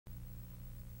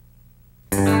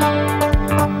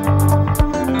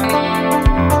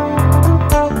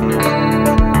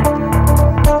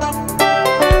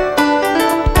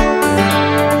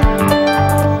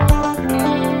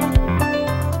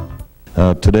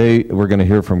Today we're going to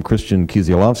hear from Christian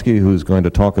Kisielowski, who's going to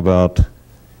talk about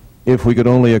if we could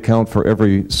only account for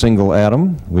every single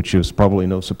atom, which is probably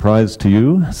no surprise to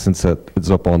you since that is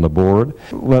up on the board.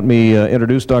 Let me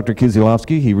introduce Dr.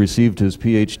 Kisielowski. He received his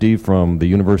PhD from the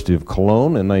University of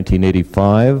Cologne in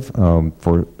 1985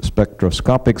 for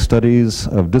spectroscopic studies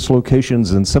of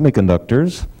dislocations in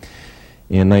semiconductors.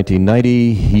 In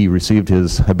 1990, he received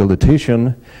his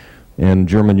habilitation in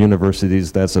German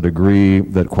universities. That's a degree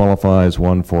that qualifies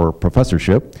one for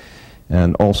professorship,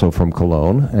 and also from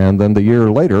Cologne. And then the year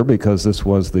later, because this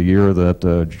was the year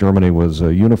that Germany was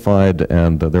unified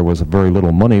and there was very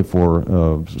little money for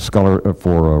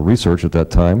research at that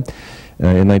time,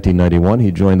 in 1991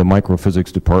 he joined the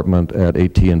microphysics department at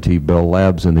AT&T Bell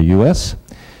Labs in the US.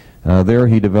 There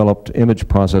he developed image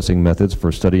processing methods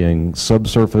for studying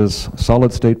subsurface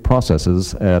solid-state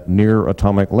processes at near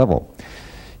atomic level.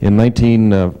 In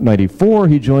 1994,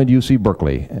 he joined UC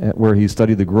Berkeley, where he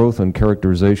studied the growth and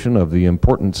characterization of the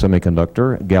important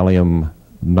semiconductor, gallium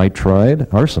arsenide.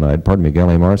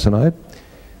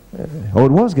 Oh,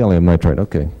 it was gallium nitride,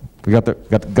 okay. We got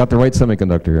the right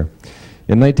semiconductor here.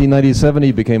 In 1997,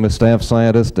 he became a staff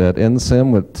scientist at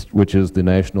NSIM, which is the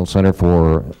National Center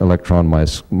for Electron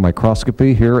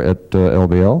Microscopy here at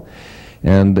LBL.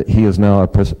 And he is now a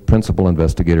principal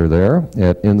investigator there.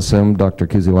 At NSIM, Dr.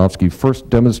 Kisielowski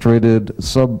first demonstrated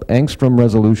sub-angstrom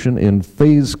resolution in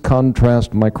phase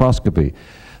contrast microscopy.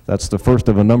 That's the first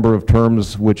of a number of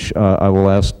terms which I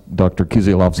will ask Dr.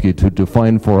 Kisielowski to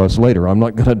define for us later. I'm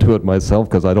not going to do it myself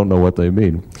because I don't know what they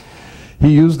mean. He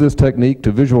used this technique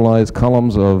to visualize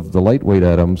columns of the lightweight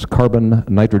atoms, carbon,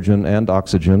 nitrogen, and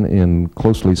oxygen in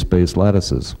closely spaced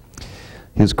lattices.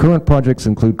 His current projects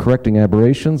include correcting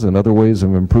aberrations and other ways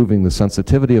of improving the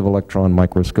sensitivity of electron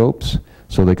microscopes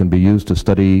so they can be used to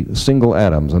study single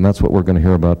atoms, and that's what we're going to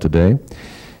hear about today.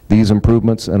 These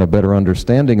improvements and a better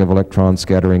understanding of electron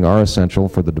scattering are essential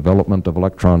for the development of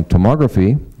electron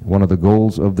tomography, one of the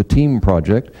goals of the TEAM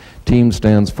project. TEAM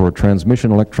stands for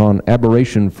Transmission Electron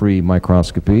Aberration-Free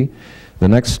Microscopy, the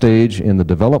next stage in the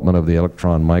development of the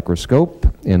electron microscope,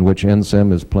 in which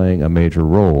NSIM is playing a major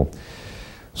role.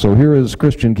 So here is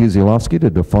Christian Kisielowski to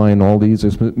define all these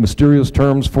mysterious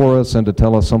terms for us and to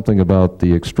tell us something about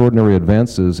the extraordinary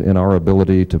advances in our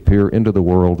ability to peer into the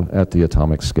world at the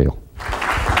atomic scale.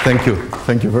 Thank you.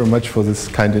 Thank you very much for this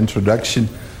kind introduction,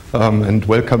 and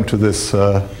welcome to this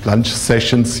lunch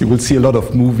sessions. You will see a lot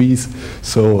of movies,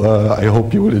 so I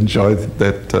hope you will enjoy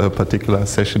that particular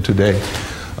session today.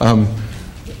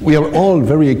 We are all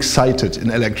very excited in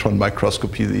electron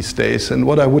microscopy these days, and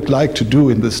what I would like to do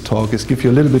in this talk is give you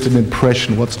a little bit of an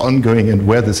impression what's ongoing and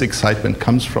where this excitement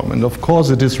comes from. And of course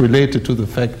it is related to the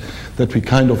fact that we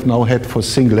kind of now head for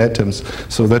single atoms,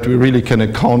 so that we really can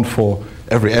account for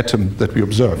every atom that we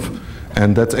observe.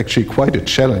 And that's actually quite a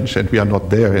challenge, and we are not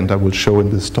there, and I will show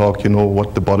in this talk, you know,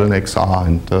 what the bottlenecks are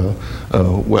and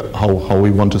how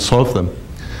we want to solve them.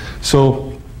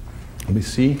 So, let me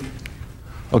see.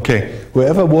 Okay,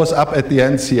 whoever was up at the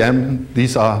NCM,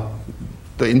 these are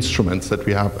the instruments that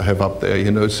we have up there, you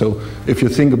know. So if you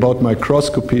think about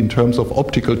microscopy in terms of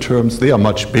optical terms, they are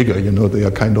much bigger, you know. They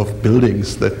are kind of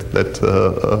buildings for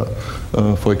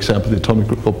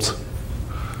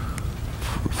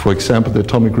example, the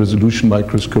atomic resolution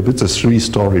microscope, it's a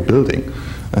 3-story building.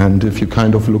 And if you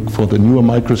kind of look for the newer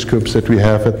microscopes that we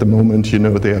have at the moment, you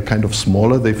know, they are kind of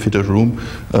smaller, they fit a room.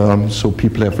 So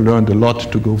people have learned a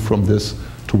lot to go from this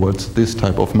towards this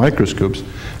type of microscopes.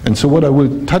 And so what I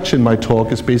will touch in my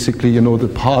talk is basically, you know, the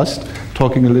past,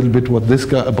 talking a little bit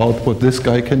about what this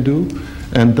guy can do.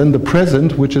 And then the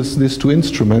present, which is these two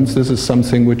instruments. This is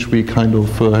something which we kind of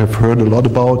have heard a lot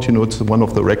about. You know, it's one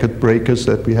of the record breakers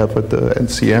that we have at the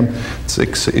NCM.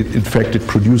 In fact, it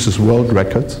produces world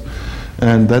records.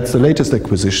 And that's the latest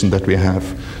acquisition that we have.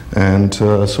 And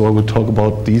so I will talk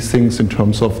about these things in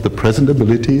terms of the present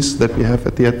abilities that we have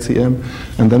at the NCM.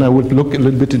 And then I would look a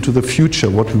little bit into the future,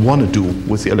 what we want to do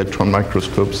with the electron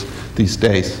microscopes these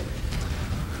days.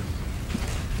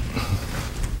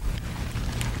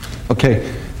 Okay,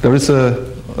 there is a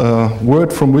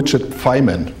word from Richard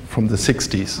Feynman from the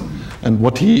 60s. And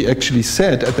what he actually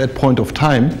said at that point of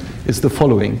time is the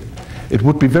following. It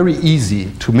would be very easy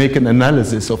to make an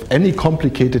analysis of any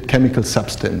complicated chemical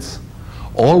substance.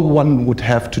 All one would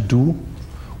have to do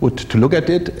would to look at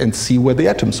it and see where the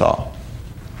atoms are.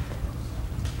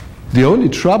 The only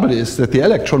trouble is that the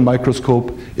electron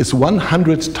microscope is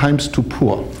 100 times too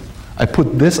poor. I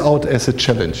put this out as a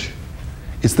challenge.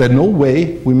 Is there no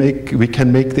way we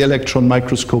can make the electron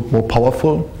microscope more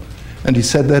powerful? And he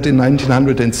said that in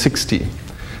 1960.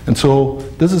 And so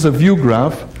this is a view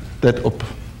graph that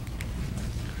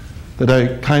that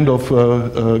I kind of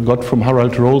got from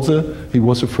Harald Rohlse. He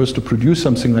was the first to produce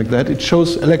something like that. It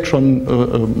shows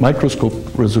electron microscope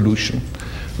resolution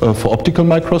for optical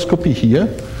microscopy here.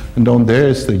 And down there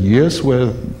is the years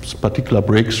where particular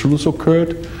breakthroughs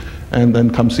occurred. And then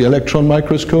comes the electron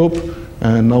microscope.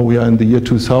 And now we are in the year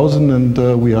 2000,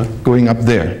 and we are going up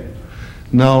there.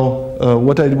 Now,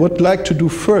 what I would like to do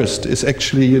first is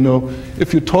actually, you know,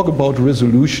 if you talk about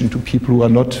resolution to people who are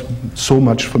not so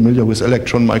much familiar with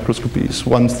electron microscopy, is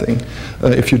one thing.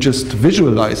 If you just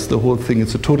visualize the whole thing,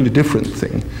 it's a totally different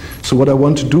thing. So what I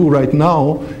want to do right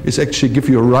now is actually give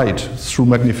you a ride through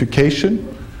magnification.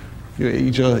 You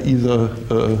either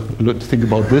think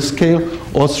about this scale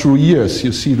or through years.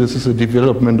 You see this is a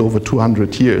development over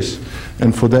 200 years.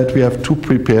 And for that we have two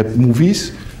prepared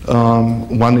movies.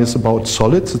 One is about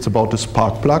solids, it's about a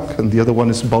spark plug, and the other one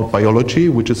is about biology,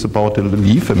 which is about a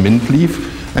leaf, a mint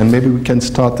leaf, and maybe we can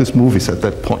start these movies at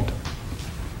that point.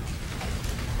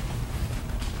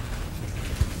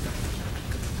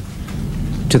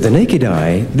 To the naked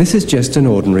eye, this is just an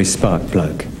ordinary spark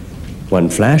plug. One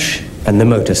flash, and the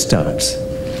motor starts.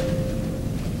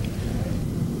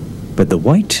 But the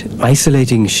white,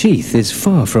 isolating sheath is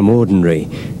far from ordinary.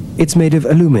 It's made of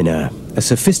alumina, a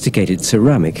sophisticated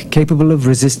ceramic capable of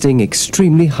resisting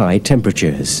extremely high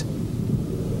temperatures.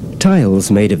 Tiles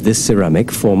made of this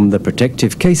ceramic form the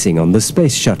protective casing on the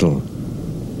space shuttle.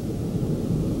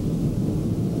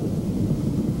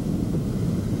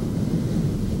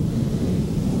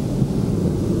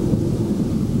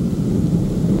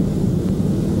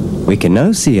 We can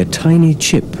now see a tiny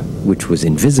chip, which was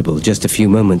invisible just a few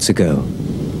moments ago.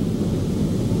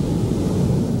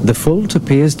 The fault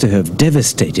appears to have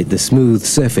devastated the smooth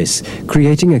surface,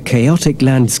 creating a chaotic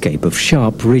landscape of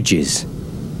sharp ridges.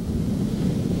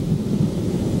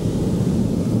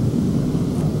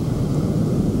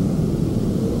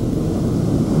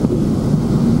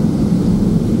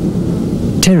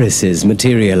 Terraces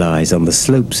materialize on the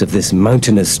slopes of this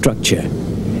mountainous structure.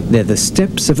 They're the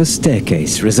steps of a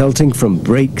staircase resulting from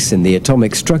breaks in the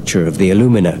atomic structure of the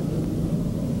alumina.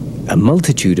 A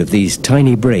multitude of these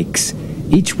tiny breaks,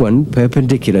 each one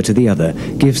perpendicular to the other,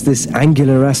 gives this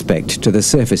angular aspect to the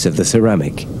surface of the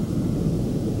ceramic.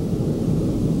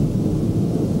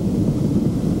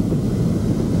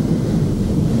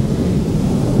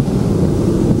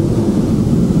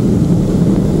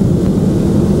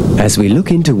 As we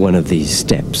look into one of these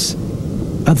steps,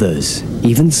 others,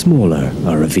 even smaller,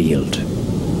 are revealed.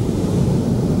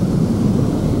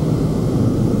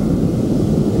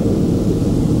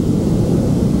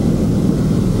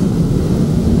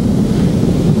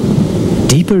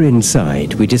 Deeper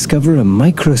inside, we discover a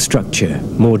microstructure,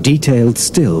 more detailed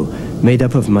still, made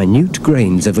up of minute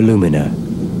grains of alumina.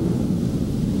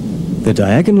 The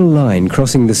diagonal line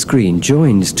crossing the screen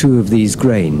joins two of these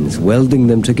grains, welding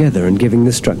them together and giving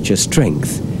the structure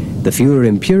strength. The fewer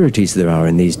impurities there are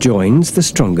in these joins, the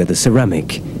stronger the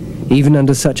ceramic. Even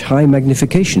under such high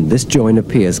magnification, this join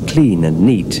appears clean and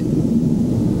neat.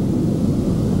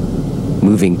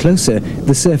 Moving closer,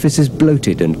 the surface is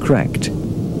bloated and cracked.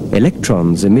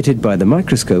 Electrons emitted by the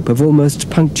microscope have almost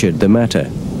punctured the matter.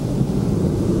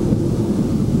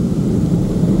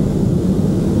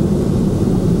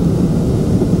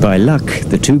 By luck,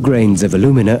 the two grains of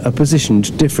alumina are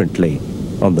positioned differently.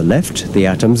 On the left, the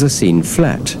atoms are seen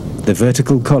flat, the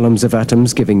vertical columns of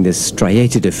atoms giving this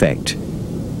striated effect.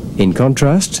 In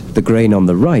contrast, the grain on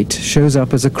the right shows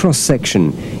up as a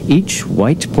cross-section, each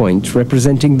white point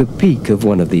representing the peak of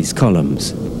one of these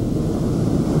columns.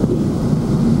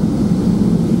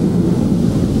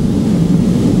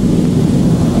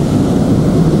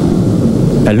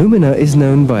 Alumina is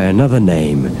known by another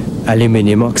name,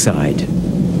 aluminium oxide.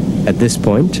 At this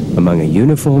point, among a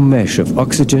uniform mesh of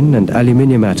oxygen and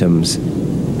aluminium atoms,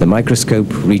 the microscope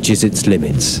reaches its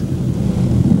limits.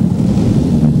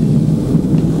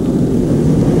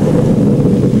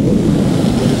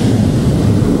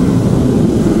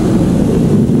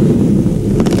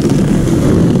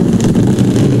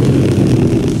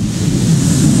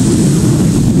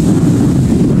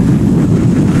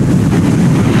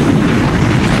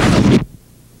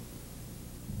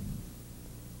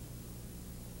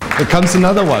 Here comes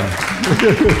another one.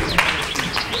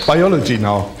 Biology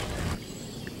now.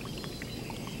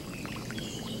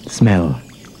 Smell.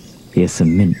 Here's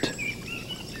some mint.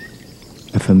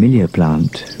 A familiar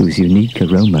plant whose unique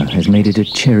aroma has made it a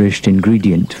cherished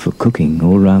ingredient for cooking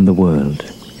all around the world.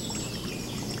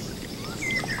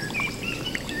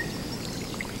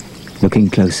 Looking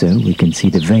closer, we can see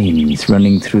the veins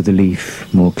running through the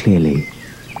leaf more clearly.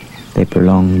 They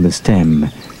prolong the stem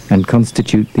and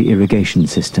constitute the irrigation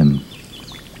system.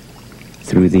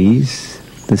 Through these,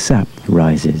 the sap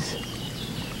rises.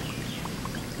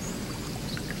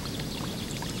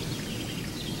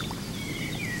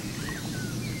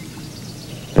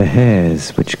 The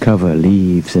hairs which cover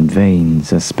leaves and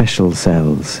veins are special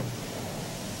cells.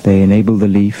 They enable the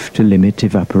leaf to limit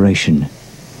evaporation.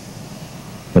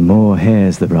 The more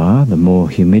hairs there are, the more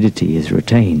humidity is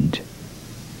retained.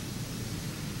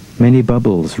 Many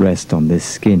bubbles rest on this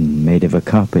skin made of a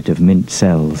carpet of mint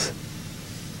cells.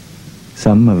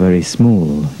 Some are very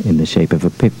small, in the shape of a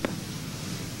pip,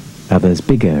 others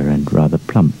bigger and rather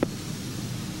plump.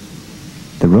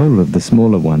 The role of the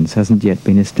smaller ones hasn't yet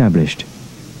been established,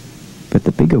 but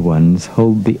the bigger ones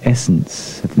hold the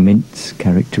essence of mint's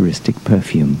characteristic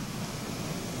perfume.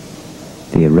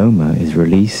 The aroma is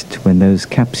released when those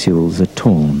capsules are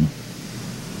torn.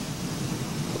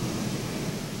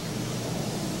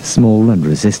 Small and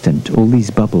resistant, all these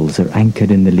bubbles are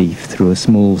anchored in the leaf through a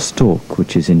small stalk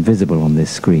which is invisible on this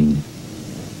screen.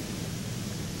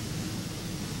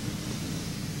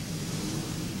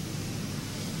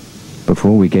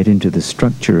 Before we get into the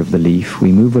structure of the leaf,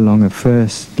 we move along a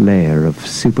first layer of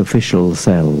superficial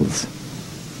cells.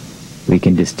 We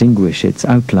can distinguish its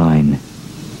outline,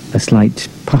 a slight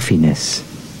puffiness,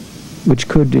 which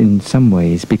could in some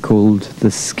ways be called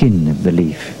the skin of the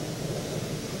leaf.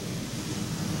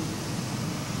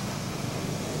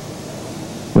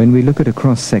 When we look at a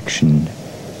cross-section,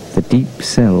 the deep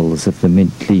cells of the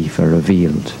mint leaf are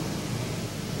revealed.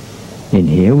 In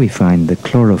here we find the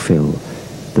chlorophyll,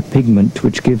 the pigment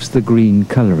which gives the green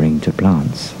coloring to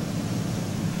plants.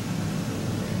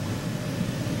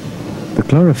 The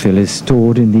chlorophyll is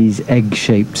stored in these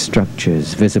egg-shaped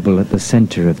structures visible at the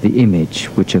center of the image,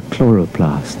 which are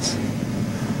chloroplasts.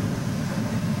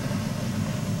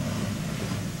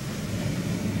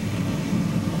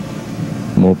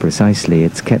 More precisely,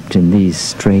 it's kept in these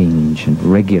strange and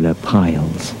regular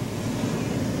piles.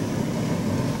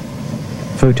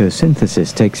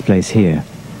 Photosynthesis takes place here.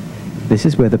 This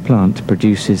is where the plant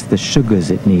produces the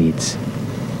sugars it needs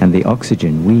and the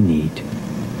oxygen we need.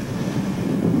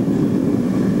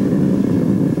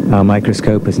 Our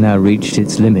microscope has now reached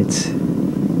its limits.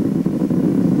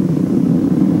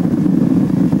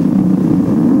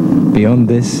 Beyond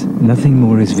this, nothing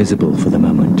more is visible for the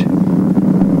moment.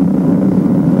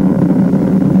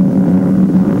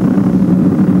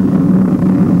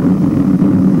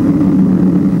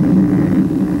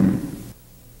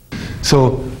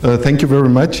 So, thank you very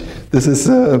much. This is,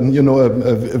 a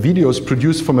videos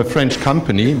produced from a French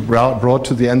company, brought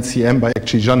to the NCM by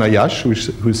actually Jean Ayash,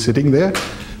 who's sitting there.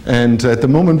 And at the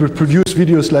moment, we produce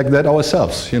videos like that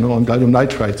ourselves, on gallium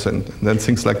nitrides and then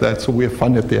things like that. So we have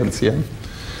fun at the NCM.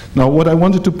 Now, what I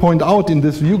wanted to point out in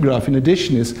this view graph, in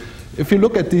addition, is if you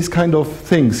look at these kind of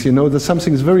things, there's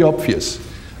something that's very obvious.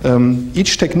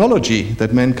 Each technology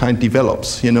that mankind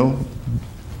develops,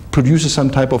 produces some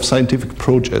type of scientific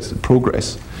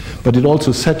progress, but it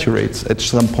also saturates at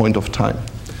some point of time.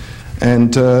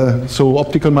 And so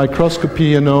optical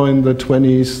microscopy, in the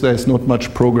 20s, there's not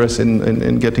much progress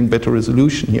in getting better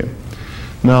resolution here.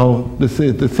 Now, the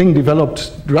thing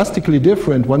developed drastically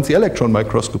different once the electron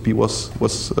microscopy was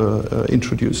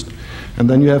introduced. And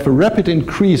then you have a rapid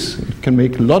increase. It can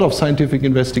make a lot of scientific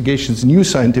investigations, new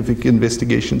scientific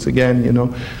investigations again,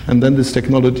 and then this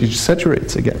technology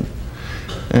saturates again.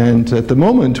 And at the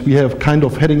moment, we have kind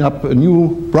of heading up a new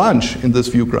branch in this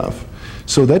view graph.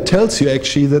 So that tells you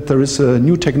actually that there is a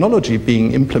new technology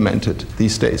being implemented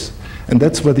these days. And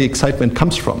that's where the excitement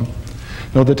comes from.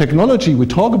 Now, the technology we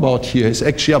talk about here is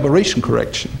actually aberration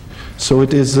correction. So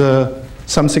it is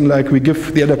something like we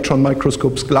give the electron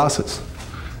microscopes glasses.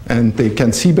 And they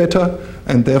can see better,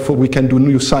 and therefore we can do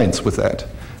new science with that.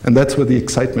 And that's where the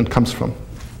excitement comes from.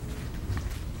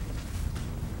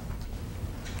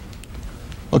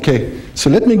 Okay, so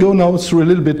let me go now through a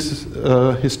little bit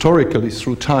historically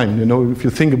through time. If you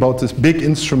think about this big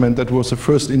instrument that was the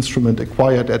first instrument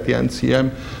acquired at the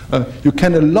NCM, you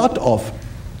can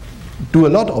do a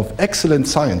lot of excellent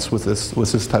science with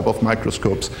this type of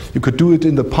microscopes. You could do it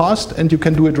in the past, and you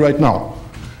can do it right now.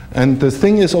 And the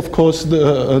thing is, of course,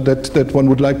 that one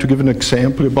would like to give an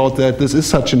example about that. This is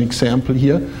such an example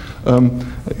here.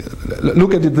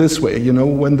 Look at it this way,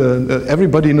 when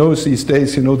everybody knows these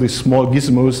days, these small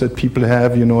gizmos that people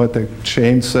have, at their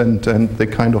chains, and they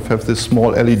kind of have these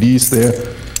small LEDs there,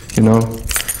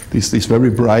 these very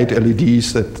bright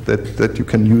LEDs that you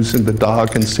can use in the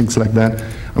dark and things like that.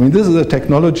 I mean, this is a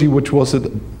technology which was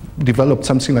developed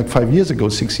something like 5 years ago,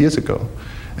 6 years ago.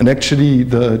 And actually,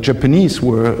 the Japanese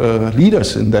were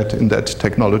leaders in that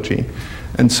technology.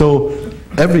 And so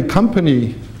every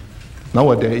company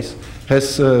nowadays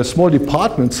has a small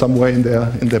department somewhere in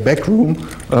their back room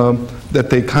that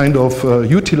they kind of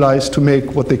utilize to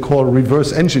make what they call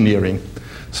reverse engineering.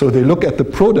 So they look at the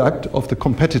product of the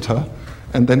competitor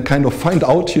and then kind of find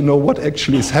out, what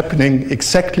actually is happening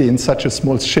exactly in such a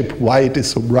small chip, why it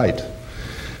is so bright.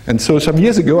 And so some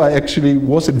years ago, I actually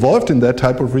was involved in that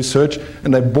type of research,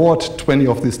 and I bought 20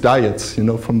 of these diodes,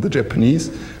 from the Japanese,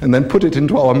 and then put it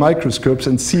into our microscopes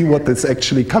and see what is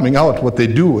actually coming out, what they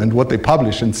do, and what they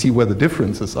publish, and see where the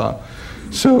differences are.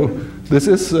 So this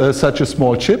is such a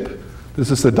small chip.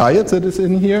 This is the diode that is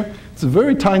in here. It's a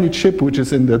very tiny chip which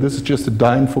is in there. This is just a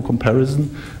dyne for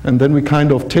comparison. And then we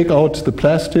kind of take out the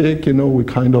plastic, we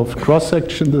kind of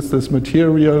cross-section this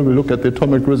material. We look at the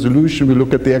atomic resolution. We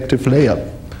look at the active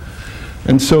layer.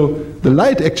 And so the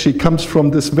light actually comes from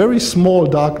this very small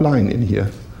dark line in here.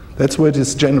 That's where it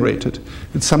is generated.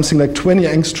 It's something like 20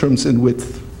 angstroms in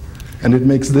width. And it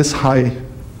makes this high,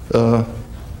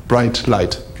 bright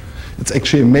light. It's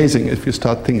actually amazing if you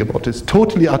start thinking about it. It's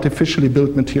totally artificially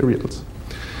built materials.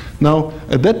 Now,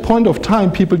 at that point of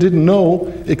time, people didn't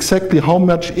know exactly how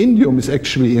much indium is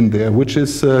actually in there, which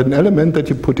is an element that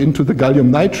you put into the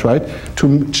gallium nitride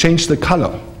to change the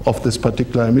color of this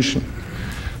particular emission.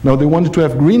 Now, they wanted to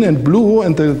have green and blue,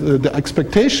 and the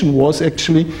expectation was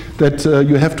actually that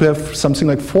you have to have something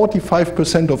like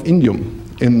 45% of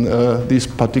indium in these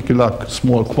particular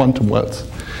small quantum wells.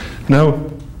 Now,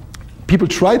 people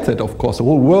tried that, of course. The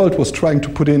whole world was trying to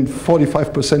put in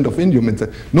 45% of indium in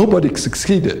there. Nobody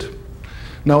succeeded.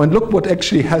 Now, and look what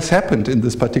actually has happened in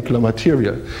this particular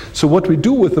material. So what we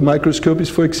do with the microscope is,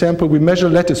 for example, we measure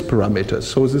lattice parameters.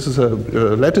 So this is a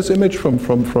lattice image from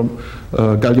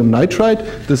gallium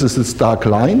nitride. This is this dark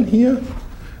line here.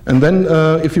 And then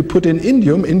if you put in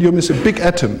indium, indium is a big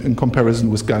atom in comparison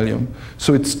with gallium.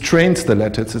 So it strains the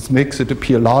lattice. It makes it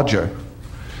appear larger.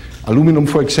 Aluminum,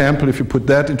 for example, if you put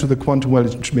that into the quantum well,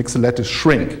 it makes the lattice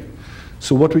shrink.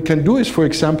 So what we can do is, for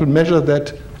example, measure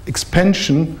that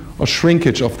expansion or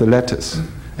shrinkage of the lattice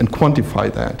and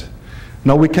quantify that.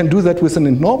 Now we can do that with an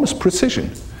enormous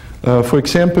precision. For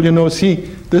example, see,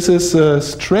 this is a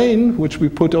strain which we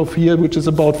put off here, which is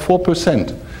about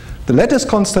 4%. The lattice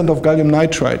constant of gallium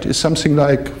nitride is something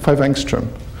like 5 angstrom.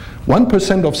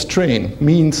 1% of strain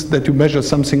means that you measure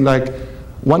something like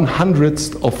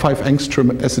 1/100th of 5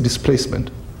 angstrom as a displacement.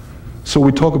 So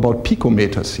we talk about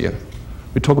picometers here.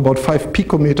 We talk about 5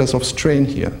 picometers of strain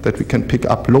here that we can pick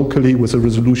up locally with a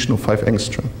resolution of 5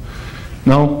 angstrom.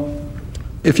 Now,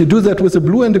 if you do that with a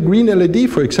blue and a green LED,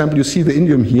 for example, you see the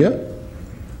indium here,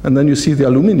 and then you see the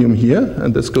aluminum here,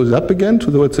 and this goes up again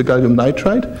towards the gallium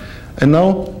nitride. And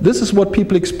now, this is what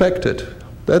people expected.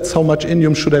 That's how much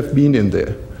indium should have been in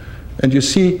there. And you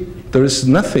see, there is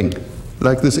nothing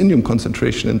like this indium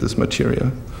concentration in this material.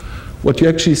 What you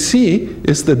actually see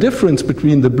is the difference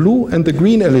between the blue and the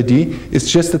green LED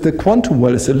is just that the quantum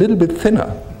well is a little bit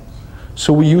thinner.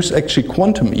 So we use actually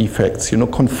quantum effects,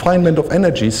 confinement of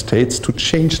energy states to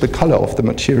change the color of the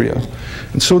material.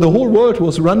 And so the whole world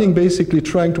was running basically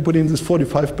trying to put in this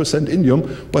 45% indium,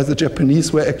 while the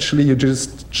Japanese were actually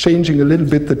just changing a little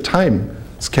bit the time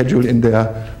schedule in their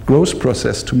growth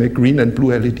process to make green and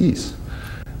blue LEDs.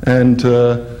 And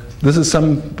this is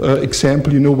some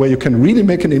example, where you can really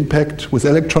make an impact with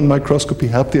electron microscopy,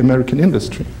 help the American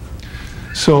industry.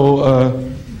 So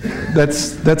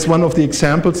that's one of the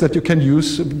examples that you can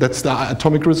use. That's the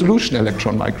atomic resolution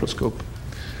electron microscope.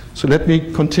 So let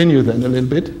me continue then a little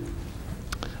bit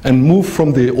and move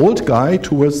from the old guy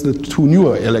towards the 2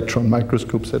 newer electron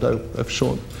microscopes that I've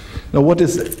shown. Now, what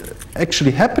is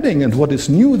actually happening and what is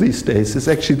new these days is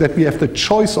actually that we have the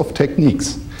choice of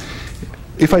techniques.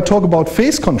 If I talk about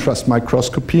phase contrast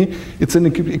microscopy, it's an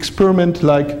experiment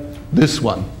like this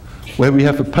one, where we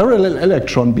have a parallel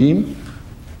electron beam,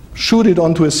 shoot it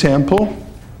onto a sample,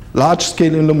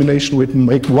 large-scale illumination, we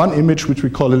make one image, which we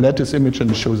call a lattice image,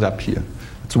 and it shows up here.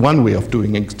 It's one way of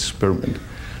doing an experiment.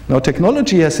 Now,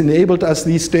 technology has enabled us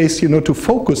these days, to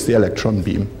focus the electron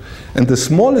beam. And the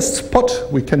smallest spot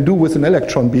we can do with an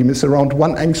electron beam is around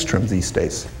 1 angstrom these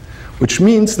days, which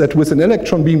means that with an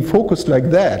electron beam focused like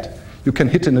that, you can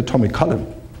hit an atomic column,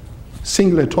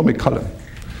 single atomic column.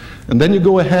 And then you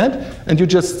go ahead and you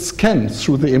just scan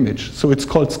through the image. So it's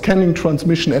called scanning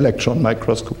transmission electron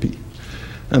microscopy.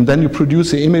 And then you produce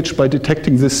the image by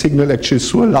detecting this signal actually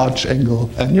through a large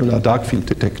angle annular dark field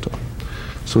detector.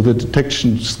 So the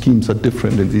detection schemes are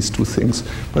different in these two things.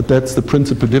 But that's the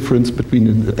principal difference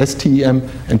between the STEM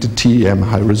and the TEM,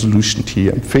 high resolution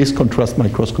TEM, phase contrast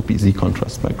microscopy, Z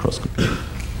contrast microscopy.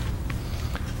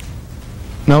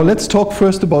 Now let's talk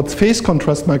first about phase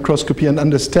contrast microscopy and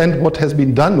understand what has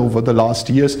been done over the last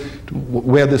years,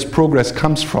 where this progress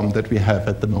comes from that we have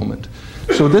at the moment.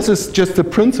 So this is just the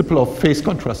principle of phase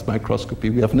contrast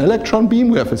microscopy. We have an electron beam,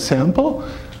 we have a sample.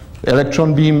 The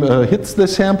electron beam hits the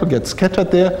sample, gets scattered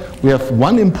there. We have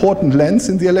one important lens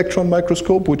in the electron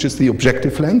microscope, which is the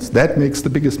objective lens. That makes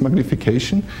the biggest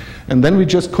magnification. And then we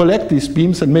just collect these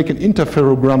beams and make an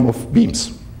interferogram of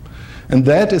beams. And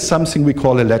that is something we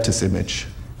call a lattice image.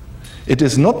 It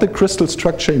is not the crystal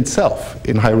structure itself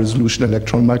in high-resolution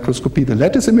electron microscopy. The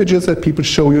lattice images that people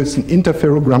show you is an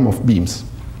interferogram of beams.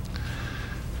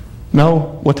 Now,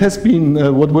 what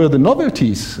were the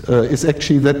novelties is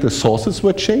actually that the sources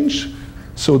were changed,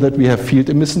 so that we have field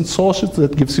emission sources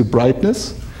that gives you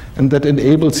brightness, and that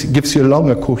gives you a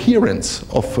longer coherence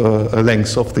of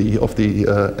length of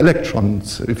the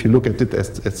electrons, if you look at it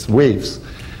as waves.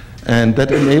 And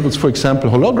that enables, for example,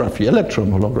 holography,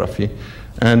 electron holography.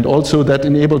 And also that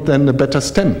enabled then a better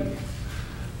stem.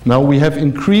 Now we have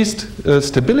increased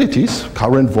stabilities,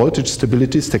 current voltage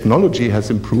stabilities, technology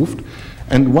has improved.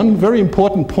 And one very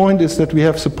important point is that we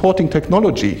have supporting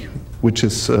technology, which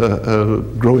is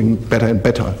growing better and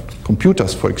better.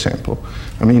 Computers, for example.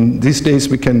 I mean, these days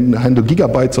we can handle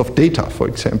gigabytes of data, for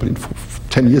example.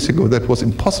 10 years ago, that was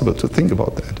impossible to think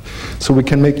about that. So we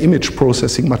can make image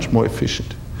processing much more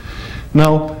efficient.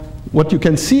 Now, what you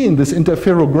can see in this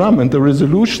interferogram and the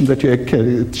resolution that you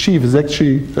can achieve is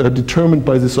actually determined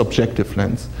by this objective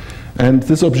lens. And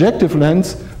this objective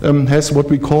lens has what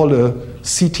we call a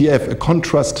CTF, a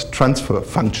contrast transfer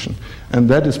function. And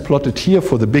that is plotted here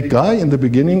for the big guy in the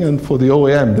beginning and for the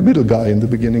OEM, the middle guy in the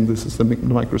beginning. This is the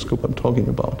microscope I'm talking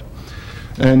about.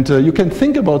 And you can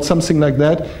think about something like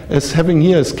that as having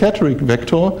here a scattering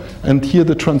vector and here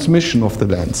the transmission of the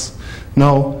lens.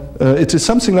 Now, it is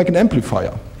something like an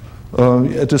amplifier.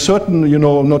 At a certain, let's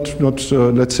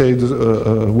say,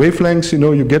 wavelengths,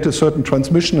 you get a certain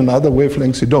transmission, and other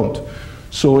wavelengths you don't.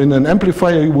 So in an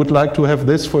amplifier, you would like to have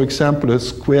this, for example, a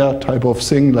square type of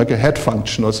thing, like a head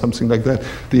function or something like that.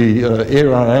 The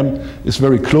ARM is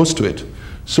very close to it.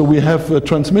 So we have a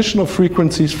transmission of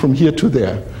frequencies from here to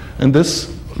there. And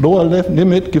this lower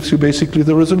limit gives you basically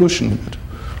the resolution limit.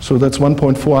 So that's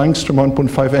 1.4 angstrom,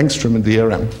 1.5 angstrom in the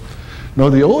ARM. Now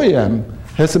the OEM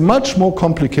has a much more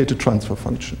complicated transfer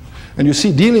function. And you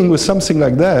see, dealing with something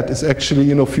like that is actually,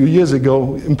 a few years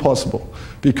ago, impossible.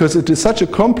 Because it is such a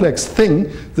complex thing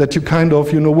that you kind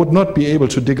of, would not be able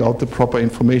to dig out the proper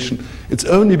information. It's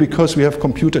only because we have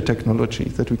computer technology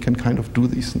that we can kind of do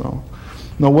this now.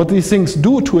 Now, what these things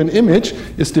do to an image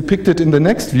is depicted in the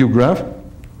next view graph.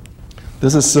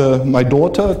 This is my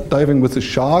daughter diving with the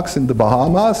sharks in the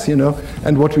Bahamas,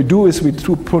 and what we do is we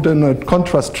put in a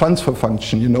contrast transfer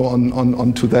function,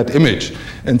 onto that image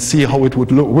and see how it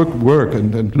would work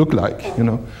and look like,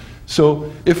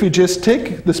 So if we just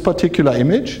take this particular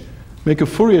image, make a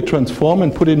Fourier transform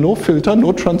and put in no filter,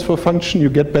 no transfer function, you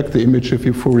get back the image if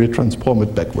you Fourier transform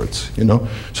it backwards,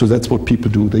 So that's what people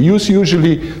do. They use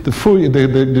usually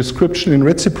the description in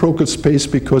reciprocal space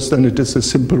because then it is a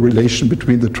simple relation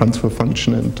between the transfer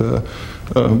function and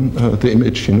the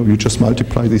image. You just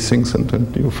multiply these things and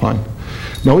then you're fine.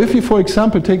 Now if you, for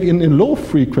example, take in a low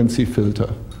frequency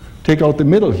filter, take out the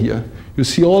middle here, you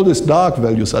see all these dark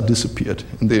values are disappeared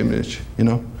in the image,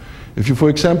 If you, for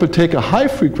example, take a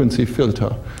high-frequency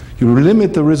filter, you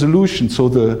limit the resolution, so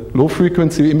the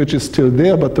low-frequency image is still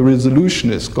there, but the resolution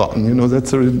is gone.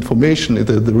 That's the information,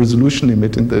 the resolution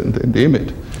limit in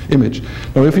the image.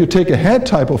 Now, if you take a head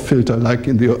type of filter, like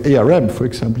in the ARM, for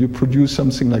example, you produce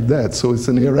something like that, so it's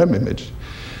an ARM image.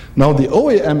 Now, the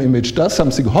OEM image does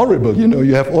something horrible.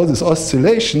 You have all these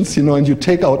oscillations, and you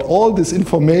take out all this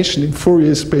information in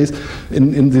Fourier space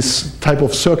in this type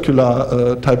of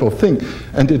circular type of thing.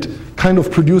 And it kind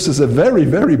of produces a very,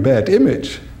 very bad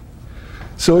image.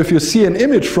 So if you see an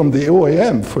image from the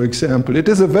OEM, for example, it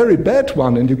is a very bad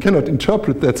one, and you cannot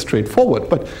interpret that straightforward.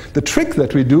 But the trick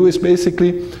that we do is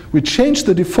basically we change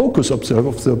the defocus of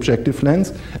the objective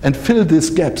lens and fill these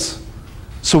gaps.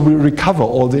 So we recover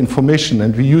all the information,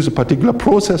 and we use a particular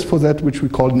process for that, which we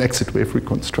call an exit wave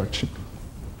reconstruction.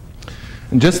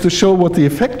 And just to show what the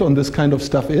effect on this kind of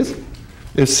stuff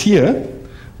is here.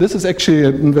 This is actually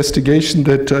an investigation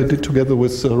that I did together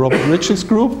with Robert Ritchie's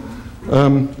group.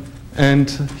 And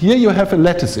here you have a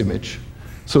lattice image.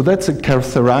 So that's a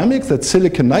ceramic, that's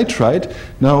silicon nitride.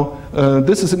 Now,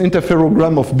 this is an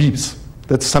interferogram of beams.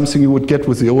 That's something you would get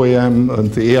with the OEM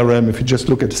and the ARM if you just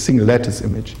look at a single lattice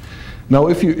image. Now,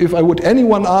 if I would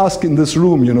anyone ask in this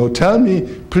room, you know, tell me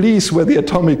please where the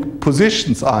atomic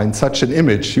positions are in such an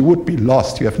image, you would be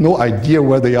lost. You have no idea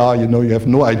where they are, you know, you have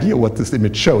no idea what this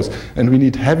image shows. And we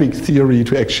need heavy theory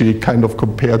to actually kind of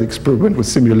compare the experiment with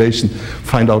simulation,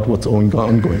 find out what's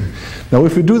ongoing. Now,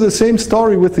 if we do the same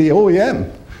story with the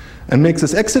OEM and make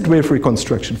this exit wave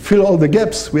reconstruction, fill all the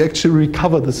gaps, we actually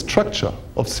recover the structure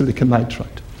of silicon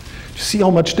nitride. You see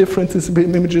how much different these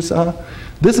images are?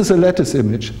 This is a lattice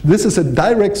image. This is a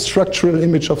direct structural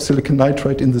image of silicon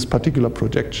nitride in this particular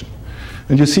projection.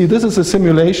 And you see, this is a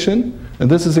simulation, and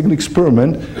this is an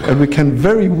experiment, and we can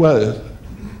very well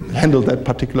handle that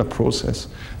particular process.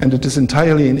 And it is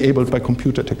entirely enabled by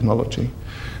computer technology.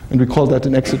 And we call that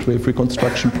an exit wave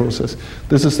reconstruction process.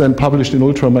 This is then published in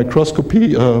Ultra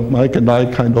Microscopy. Mike and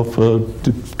I kind of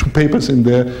did 2 papers in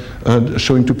there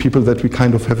showing to people that we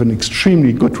kind of have an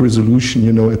extremely good resolution,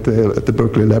 you know, at the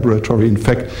Berkeley Laboratory. In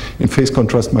fact, in phase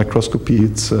contrast microscopy,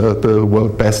 it's the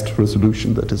world best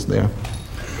resolution that is there.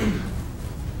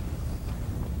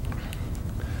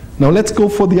 Now let's go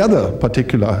for the other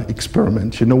particular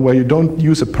experiment, you know, where you don't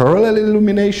use a parallel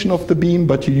illumination of the beam,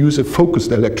 but you use a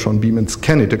focused electron beam and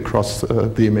scan it across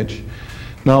the image.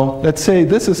 Now, let's say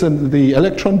this is the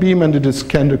electron beam and it is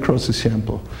scanned across the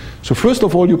sample. So first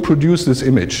of all, you produce this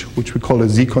image, which we call a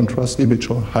Z-contrast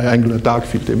image or high angular dark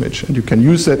field image. And you can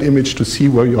use that image to see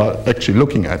where you are actually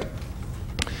looking at.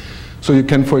 So you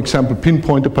can, for example,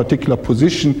 pinpoint a particular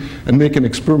position and make an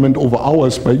experiment over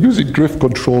hours by using drift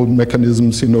control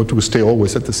mechanisms, you know, to stay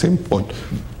always at the same point.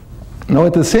 Now,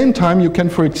 at the same time, you can,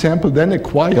 for example, then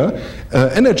acquire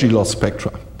energy loss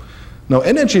spectra. Now,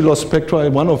 energy loss spectra,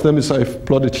 one of them is I've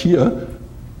plotted here.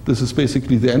 This is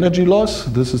basically the energy loss.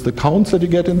 This is the counts that you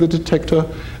get in the detector.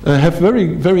 Have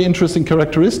very, very interesting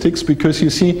characteristics because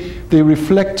you see they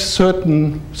reflect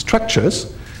certain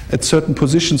structures at certain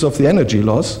positions of the energy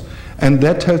loss. And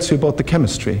that tells you about the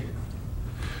chemistry.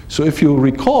 So if you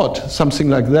record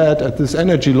something like that at this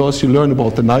energy loss, you learn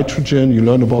about the nitrogen, you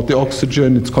learn about the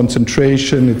oxygen, its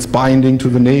concentration, its binding to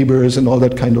the neighbors, and all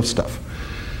that kind of stuff.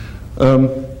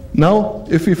 Now,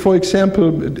 if we, for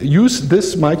example, use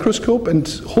this microscope and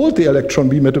hold the electron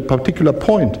beam at a particular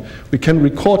point, we can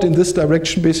record in this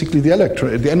direction basically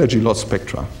the energy loss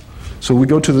spectra. So we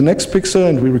go to the next pixel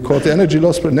and we record the energy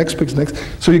loss, but next pixel, next.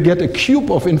 So you get a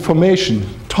cube of information,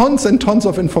 tons and tons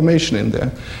of information in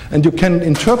there. And you can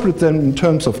interpret them in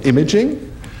terms of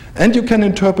imaging, and you can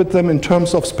interpret them in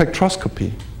terms of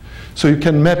spectroscopy. So you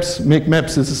can make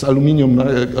maps. This is gallium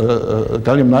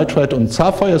nitride on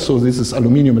sapphire, so this is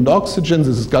aluminum and oxygen,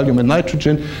 this is gallium and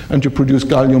nitrogen, and you produce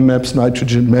gallium maps,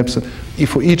 nitrogen maps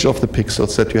for each of the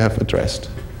pixels that you have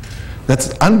addressed.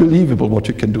 That's unbelievable what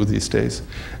you can do these days.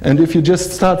 And if you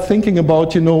just start thinking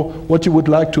about, you know, what you would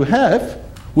like to have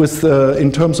with,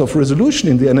 in terms of resolution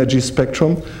in the energy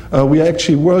spectrum, we are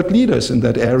actually world leaders in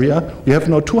that area. We have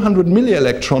now 200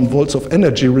 millielectron volts of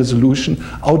energy resolution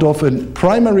out of a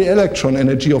primary electron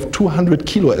energy of 200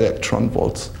 kiloelectron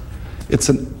volts. It's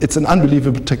an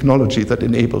unbelievable technology that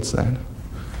enables that.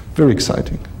 Very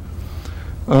exciting.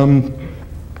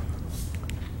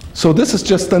 So this is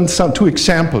just then 2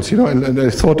 examples, you know, and I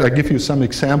thought I'd give you some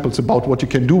examples about what you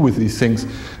can do with these things.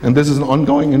 And this is an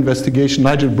ongoing investigation.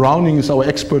 Nigel Browning is our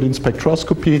expert in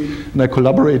spectroscopy, and I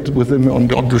collaborate with him on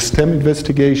the STEM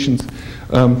investigations.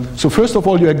 So first of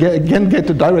all, you again get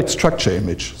a direct structure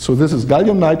image. So this is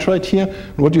gallium nitride here,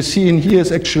 and what you see in here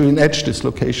is actually an edge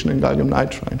dislocation in gallium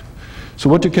nitride. So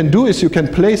what you can do is you can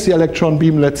place the electron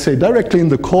beam, let's say, directly in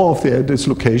the core of the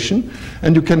dislocation,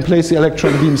 and you can place the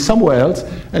electron beam somewhere else,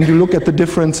 and you look at the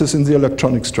differences in the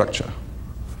electronic structure.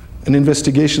 An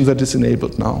investigation that is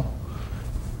enabled now.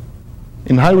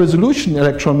 In high-resolution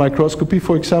electron microscopy,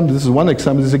 for example, this is one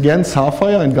example, this is again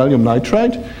sapphire and gallium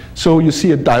nitride. So you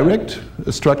see a direct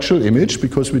structural image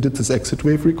because we did this exit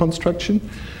wave reconstruction.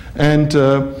 And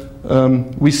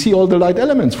we see all the light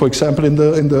elements, for example, in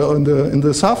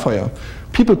the sapphire.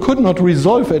 People could not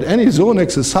resolve at any zone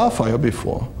axis sapphire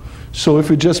before. So if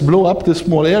we just blow up this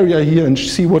small area here and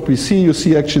see what we see, you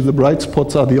see actually the bright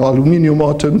spots are the aluminum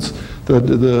atoms,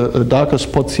 the darker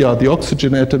spots here are the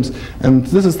oxygen atoms, and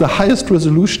this is the highest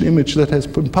resolution image that has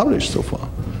been published so far.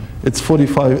 It's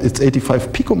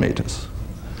 85 picometers.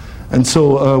 And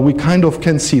so we kind of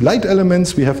can see light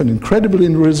elements, we have an incredible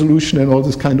resolution and all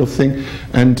this kind of thing,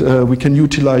 and we can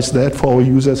utilize that for our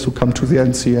users who come to the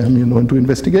NCM, you know, and do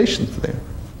investigations there.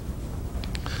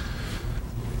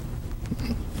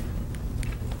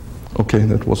 Okay,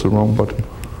 that was the wrong button.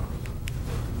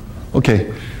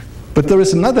 Okay, But there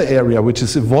is another area which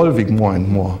is evolving more and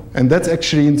more, and that's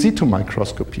actually in situ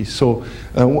microscopy. So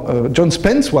John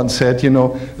Spence once said,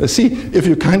 see, if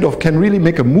you kind of can really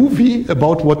make a movie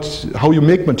about how you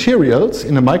make materials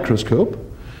in a microscope,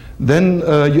 then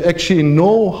you actually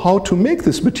know how to make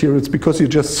these materials because you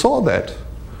just saw that.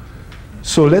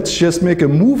 So let's just make a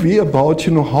movie about,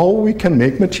 how we can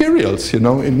make materials,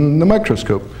 in the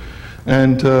microscope.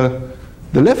 And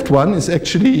the left one is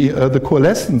actually the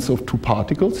coalescence of two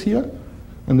particles here.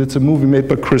 And it's a movie made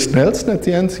by Chris Nelson at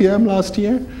the NCM last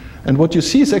year. And what you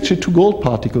see is actually two gold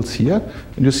particles here.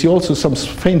 And you see also some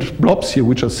faint blobs here,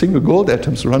 which are single gold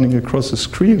atoms running across the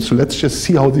screen. So let's just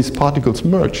see how these particles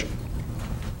merge.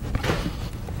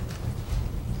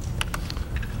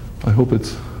 I hope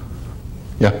it's,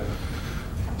 yeah.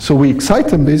 So we excite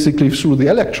them basically through the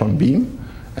electron beam.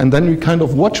 And then we kind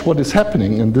of watch what is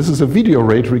happening. And this is a video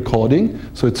rate recording,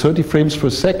 so it's 30 frames per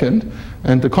second.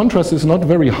 And the contrast is not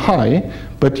very high,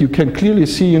 but you can clearly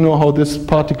see, how this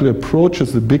particle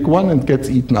approaches the big one and gets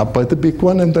eaten up by the big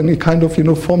one, and then it kind of,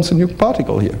 forms a new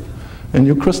particle here, a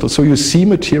new crystal. So you see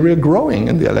material growing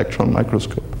in the electron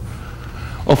microscope.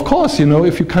 Of course,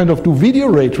 if you kind of do video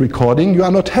rate recording, you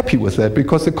are not happy with that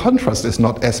because the contrast is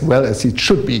not as well as it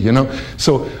should be,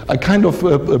 So I kind of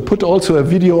put also a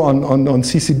video on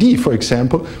CCD, for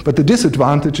example, but the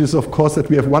disadvantage is, of course, that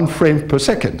we have 1 frame per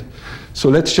second. So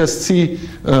let's just see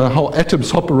how atoms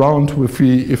hop around if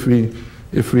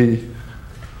we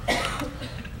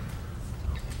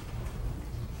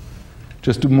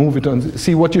just to move it on.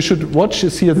 See, what you should watch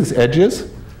is here these edges.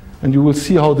 And you will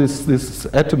see how these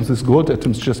atoms, these gold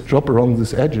atoms, just drop around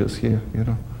these edges here,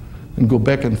 and go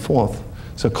back and forth.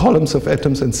 So columns of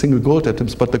atoms and single gold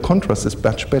atoms, but the contrast is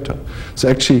much better. So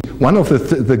actually, one of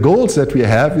the goals that we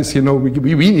have is,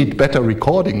 we need better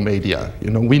recording media.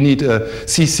 We need a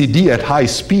CCD at high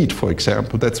speed, for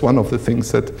example. That's one of the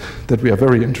things that we are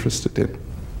very interested in.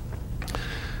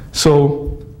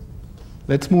 So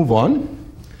let's move on.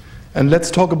 And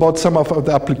let's talk about some of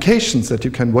the applications that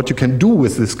what you can do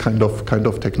with this kind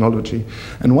of technology.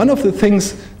 And one of the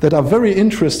things that are very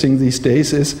interesting these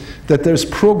days is that there's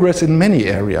progress in many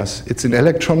areas. It's in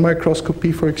electron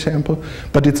microscopy, for example,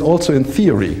 but it's also in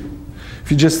theory. If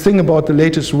you just think about the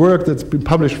latest work that's been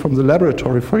published from the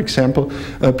laboratory, for example,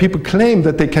 people claim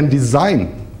that they can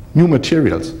design new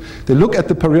materials. They look at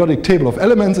the periodic table of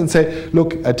elements and say,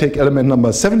 look, I take element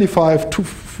number 75,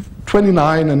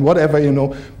 29 and whatever,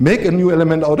 make a new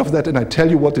element out of that, and I tell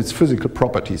you what its physical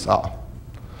properties are.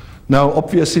 Now,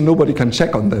 obviously, nobody can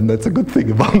check on them. That's a good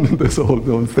thing about this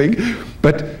whole thing.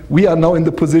 But we are now in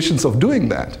the positions of doing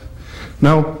that.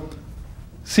 Now,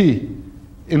 see,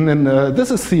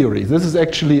 this is theory. This is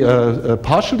actually a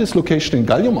partial dislocation in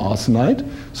gallium arsenide.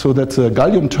 So that's a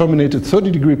gallium-terminated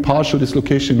 30-degree partial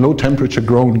dislocation in low-temperature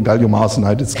grown gallium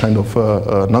arsenide. It's kind of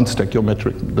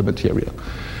non-stoichiometric, the material.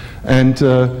 And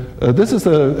this is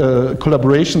a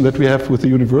collaboration that we have with the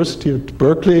University at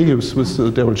Berkeley, with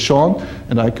Daryl Shawn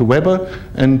and Eike Weber.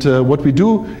 And what we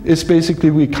do is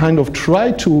basically we kind of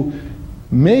try to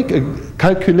make a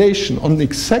calculation on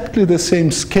exactly the same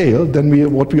scale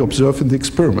than what we observe in the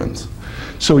experiments.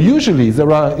 So usually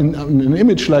there are, in an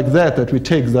image like that we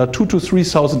take, there are 2,000 to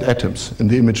 3,000 atoms in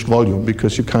the imaged volume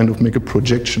because you kind of make a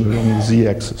projection along the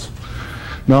z-axis.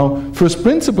 Now, first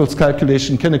principles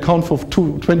calculation can account for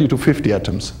 20 to 50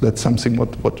 atoms. That's something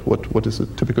what is a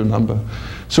typical number.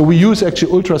 So we use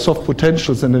actually ultra soft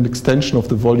potentials and an extension of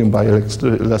the volume by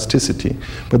elasticity.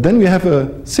 But then we have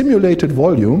a simulated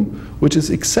volume, which is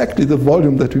exactly the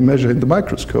volume that we measure in the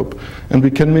microscope. And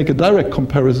we can make a direct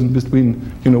comparison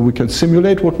between, we can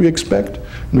simulate what we expect,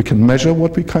 and we can measure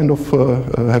what we kind of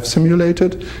have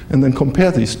simulated, and then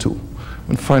compare these two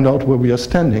and find out where we are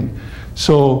standing.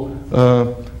 So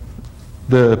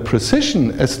the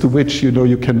precision as to which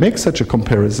you can make such a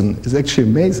comparison is actually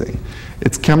amazing.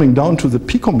 It's coming down to the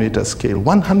picometer scale,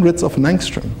 1/100th of an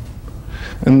angstrom.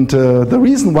 And the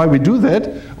reason why we do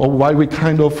that, or why we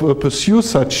kind of pursue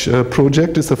such a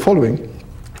project, is the following.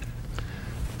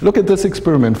 Look at this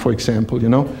experiment, for example.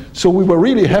 So we were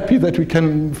really happy that we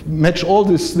can match all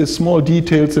these small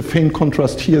details, the faint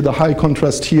contrast here, the high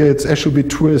contrast here, its Eshelby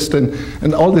twist,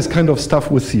 and all this kind of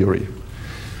stuff with theory.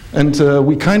 And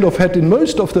we kind of had in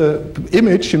most of the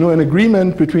image, an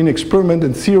agreement between experiment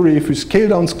and theory. If we scale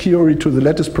down theory to the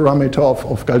lattice parameter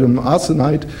of gallium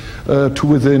arsenide to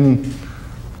within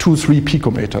 2-3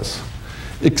 picometers,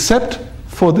 except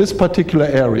for this particular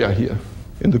area here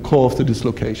in the core of the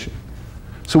dislocation.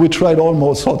 So we tried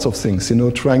all sorts of things,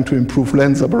 trying to improve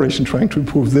lens aberration, trying to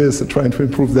improve this, and trying to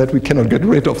improve that. We cannot get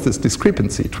rid of this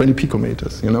discrepancy, 20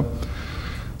 picometers,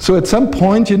 So at some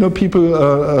point, you know, people,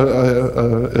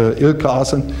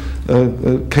 Ilkasen,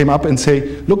 came up and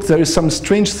say, look, there is some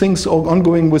strange things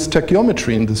ongoing with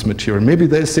stoichiometry in this material. Maybe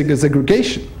there is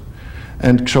segregation.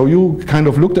 And Xiaoyu kind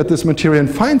of looked at this material and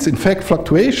finds, in fact,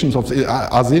 fluctuations of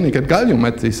arsenic and gallium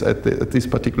at these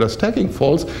particular stacking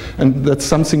faults, and that's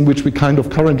something which we kind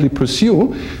of currently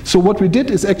pursue. So what we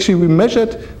did is actually we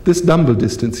measured this dumbbell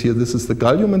distance here. This is the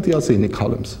gallium and the arsenic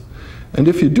columns. And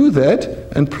if you do that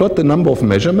and plot the number of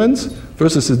measurements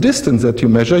versus the distance that you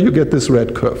measure, you get this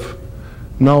red curve.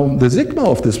 Now, the sigma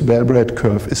of this red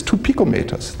curve is 2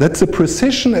 picometers. That's the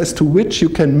precision as to which you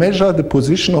can measure the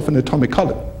position of an atomic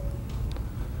column.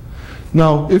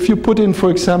 Now, if you put in, for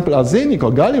example, arsenic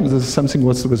or gallium, this is something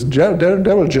what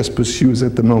Daryl just pursues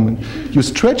at the moment, you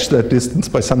stretch that distance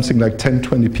by something like 10,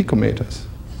 20 picometers.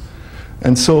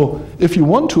 And so, if you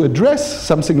want to address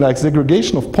something like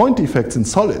segregation of point defects in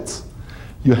solids,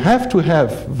 you have to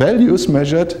have values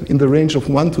measured in the range of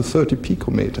 1 to 30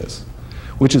 picometers,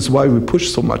 which is why we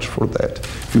push so much for that.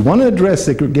 If we want to address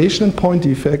segregation and point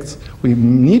defects, we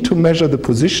need to measure the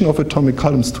position of atomic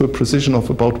columns to a precision of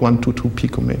about 1 to 2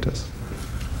 picometers.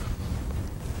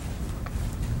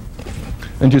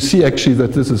 And you see actually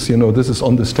that this is, you know, this is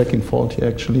on the stacking fault here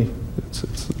actually.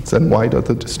 It's then wider,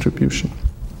 the distribution.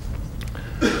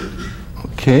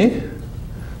 Okay.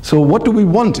 So what do we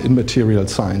want in material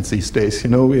science these days?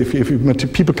 You know, if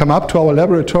people come up to our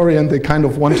laboratory and they kind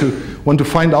of want to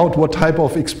find out what type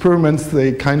of experiments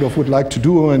they kind of would like to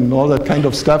do and all that kind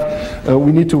of stuff,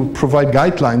 we need to provide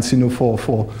guidelines, you know,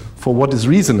 for what is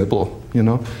reasonable, you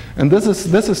know. And this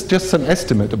is just an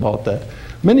estimate about that.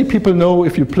 Many people know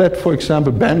if you plot, for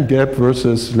example, band gap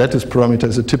versus lattice parameter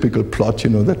is a typical plot, you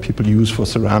know, that people use for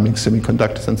ceramics,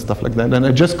 semiconductors, and stuff like that. And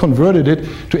I just converted it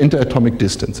to interatomic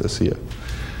distances here.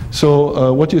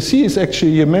 So what you see is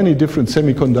actually many different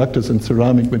semiconductors and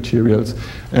ceramic materials.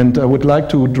 And I would like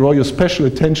to draw your special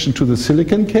attention to the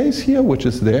silicon case here, which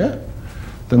is there.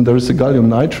 Then there is the gallium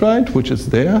nitride, which is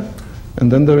there. And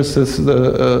then there is this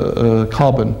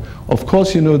carbon. Of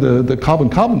course, you know, the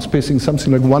carbon-carbon spacing is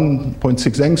something like 1.6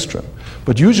 angstrom.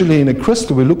 But usually in a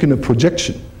crystal, we look in a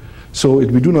projection. So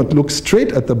we do not look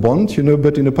straight at the bond, you know,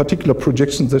 but in a particular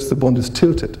projection, the bond is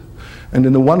tilted. And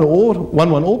in the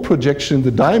 110 projection,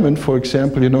 the diamond, for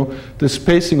example, you know, the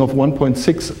spacing of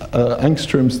 1.6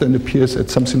 angstroms then appears at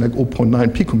something like 0.9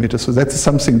 picometers. So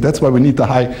that's why we need the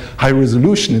high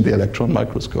resolution in the electron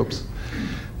microscopes.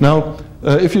 Now,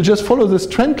 if you just follow this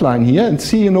trend line here and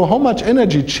see, you know, how much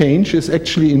energy change is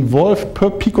actually involved per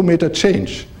picometer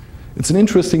change. It's an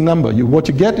interesting number. What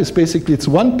you get is basically it's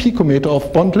 1 picometer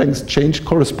of bond length change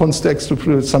corresponds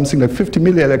to something like 50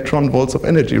 millielectron volts of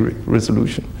energy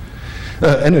resolution.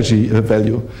 Energy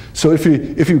value. So if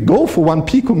you go for 1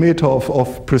 picometer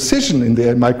of precision in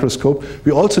the microscope,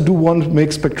 we also do want to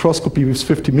make spectroscopy with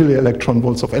 50 millielectron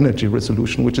volts of energy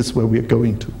resolution, which is where we are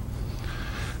going to.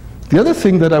 The other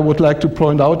thing that I would like to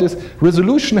point out is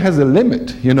resolution has a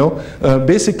limit. You know,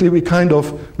 basically we kind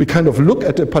of look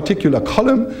at a particular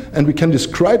column and we can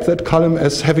describe that column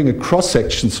as having a cross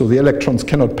section, so the electrons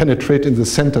cannot penetrate in the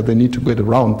center; they need to get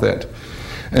around that.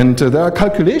 And there are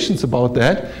calculations about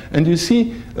that, and you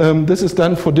see this is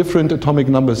done for different atomic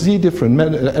numbers Z, different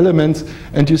elements,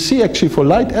 and you see actually for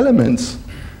light elements,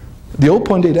 the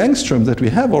 0.8 angstrom that we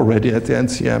have already at the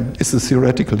NCM is the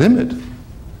theoretical limit.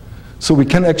 So we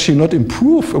can actually not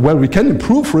improve, well, we can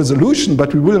improve resolution,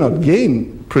 but we will not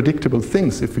gain predictable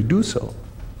things if we do so.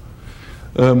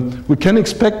 We can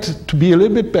expect to be a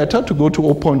little bit better, to go to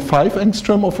 0.5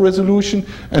 angstrom of resolution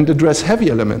and address heavy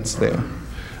elements there.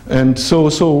 And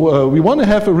so we want to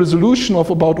have a resolution of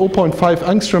about 0.5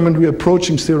 angstrom, and we're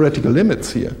approaching theoretical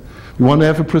limits here. We want to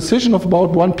have a precision of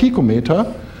about 1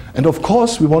 picometer, and of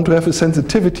course we want to have a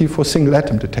sensitivity for single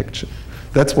atom detection.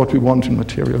 That's what we want in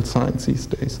material science these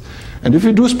days. And if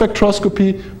you do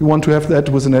spectroscopy, we want to have that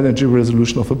with an energy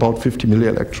resolution of about 50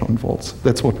 millielectron volts.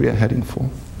 That's what we are heading for.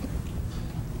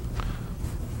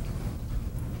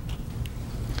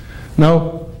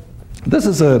 Now, this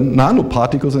is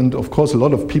nanoparticles, and of course a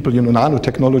lot of people, you know,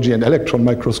 nanotechnology and electron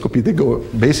microscopy, they go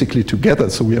basically together,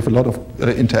 so we have a lot of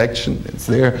interaction. It's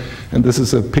there, and this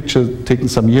is a picture taken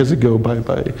some years ago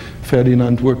by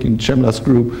Ferdinand working in Chemler's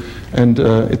group, and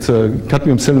it's a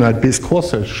cadmium selenide based core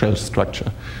shell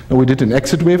structure. Now we did an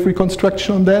exit wave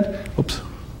reconstruction on that. Oops.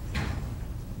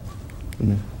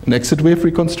 An exit wave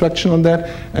reconstruction on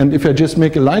that, and if I just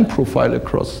make a line profile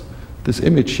across this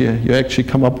image here, you actually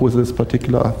come up with this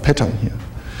particular pattern here.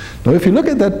 Now if you look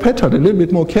at that pattern a little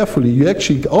bit more carefully, you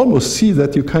actually almost see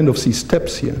that you kind of see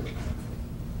steps here.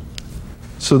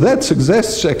 So that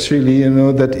suggests actually, you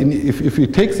know, that if you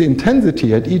take the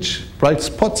intensity at each bright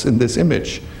spots in this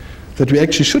image, that we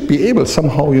actually should be able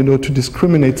somehow, to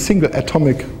discriminate single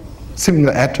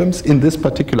atoms in this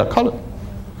particular column.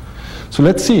 So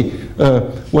let's see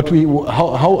why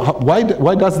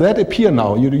does that appear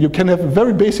now? You can have a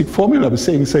very basic formula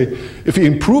saying, if we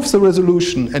improve the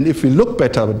resolution and if we look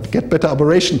better, get better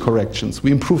aberration corrections,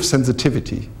 we improve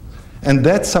sensitivity. And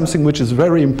that's something which is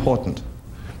very important,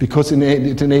 because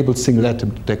it enables single atom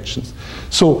detections.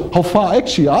 So how far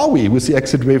actually are we with the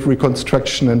exit wave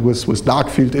reconstruction and with dark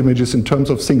field images in terms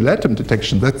of single atom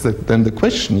detection? That's then the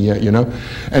question here,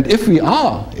 And if we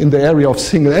are in the area of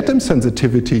single atom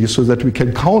sensitivity, so that we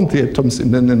can count the atoms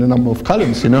in a number of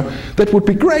columns, that would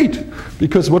be great.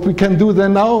 Because what we can do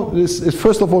then now is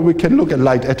first of all, we can look at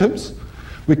light atoms.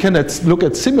 We can look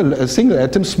at single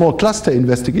atoms, small cluster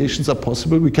investigations are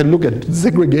possible. We can look at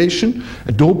segregation,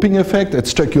 a doping effect, at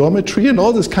stoichiometry, and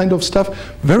all this kind of stuff.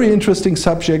 Very interesting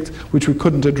subject, which we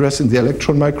couldn't address in the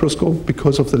electron microscope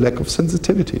because of the lack of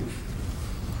sensitivity.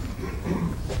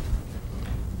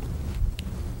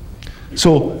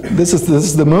 So this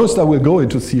is the most I will go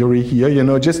into theory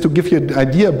here, just to give you an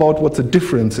idea about what the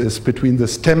difference is between the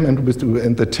STEM and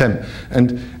the TEM.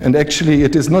 And actually,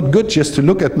 it is not good just to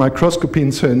look at microscopy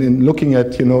and looking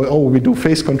at, we do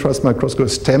phase contrast microscopy,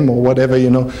 STEM or whatever,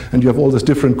 and you have all these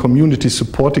different communities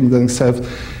supporting themselves.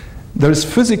 There is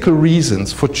physical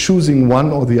reasons for choosing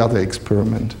one or the other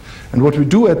experiment. And what we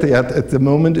do at the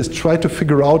moment is try to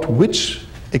figure out which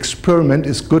experiment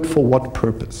is good for what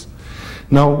purpose.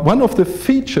 Now, one of the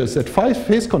features that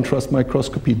phase contrast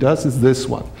microscopy does is this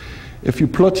one. If you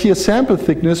plot here sample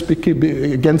thickness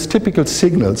against typical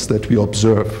signals that we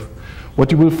observe,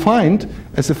 what you will find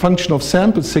as a function of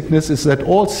sample thickness is that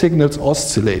all signals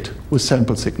oscillate with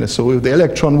sample thickness. So the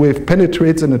electron wave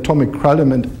penetrates an atomic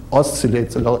column and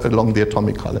oscillates along the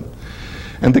atomic column.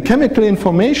 And the chemical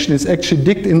information is actually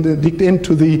digged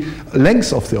into the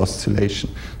length of the oscillation.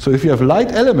 So if you have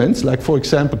light elements, like for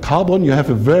example carbon, you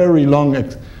have a very long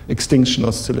extinction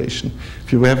oscillation.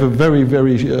 If you have a very,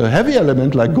 very heavy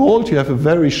element like gold, you have a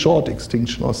very short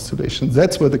extinction oscillation.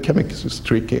 That's where the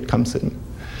chemistry comes in.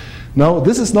 Now,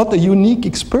 this is not a unique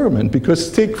experiment,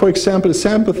 because take, for example, a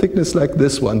sample thickness like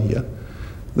this one here.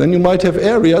 Then you might have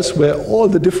areas where all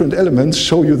the different elements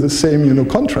show you the same,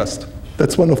 contrast.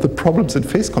 That's one of the problems in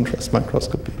phase contrast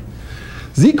microscopy.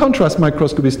 Z-contrast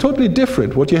microscopy is totally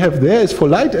different. What you have there is for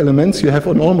light elements, you have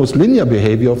an almost linear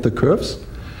behavior of the curves.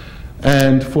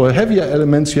 And for heavier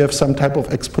elements, you have some type of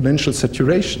exponential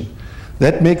saturation.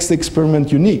 That makes the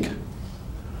experiment unique.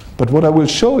 But what I will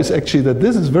show is actually that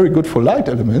this is very good for light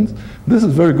elements. This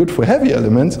is very good for heavy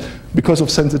elements because of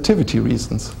sensitivity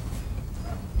reasons.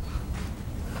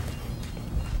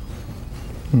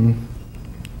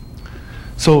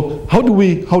 So how do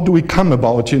we come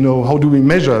about, how do we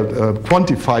measure,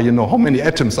 quantify, how many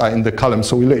atoms are in the column?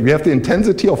 So we have the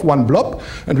intensity of one blob,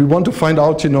 and we want to find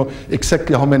out,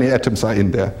 exactly how many atoms are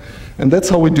in there. And that's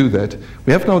how we do that.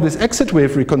 We have now this exit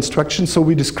wave reconstruction, so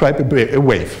we describe a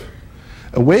wave.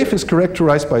 A wave is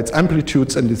characterized by its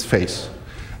amplitudes and its phase.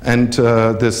 And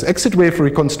this exit wave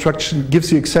reconstruction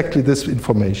gives you exactly this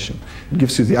information. It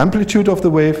gives you the amplitude of the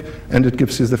wave, and it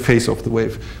gives you the phase of the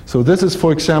wave. So this is,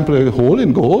 for example, a hole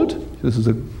in gold. This is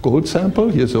a gold sample.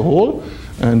 Here's a hole,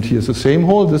 and here's the same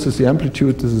hole. This is the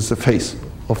amplitude. This is the phase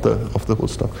of the whole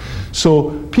stuff.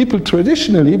 So people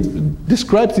traditionally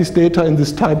describe this data in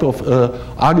this type of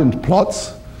Argand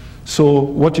plots. So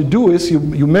what you do is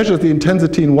you measure the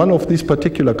intensity in one of these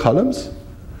particular columns,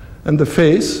 and the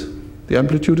phase, the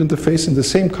amplitude and the phase in the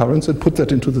same currents, and put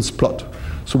that into this plot.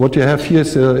 So what you have here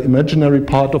is the imaginary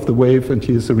part of the wave, and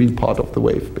here's the real part of the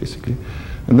wave, basically.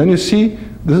 And then you see,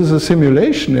 this is a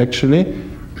simulation, actually.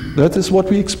 That is what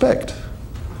we expect.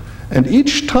 And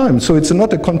each time, so it's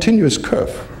not a continuous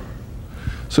curve.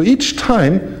 So each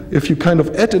time, if you kind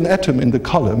of add an atom in the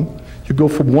column, you go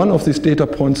from one of these data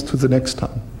points to the next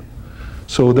time.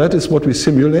 So that is what we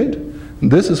simulate, and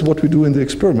this is what we do in the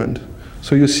experiment.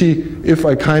 So you see, if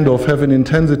I kind of have an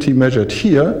intensity measured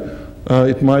here,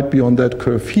 it might be on that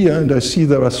curve here, and I see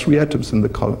there are 3 atoms in the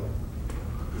column.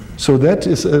 So that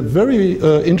is a very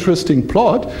interesting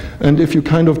plot, and if you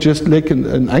kind of just make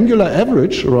an angular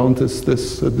average around this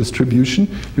distribution,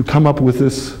 you come up with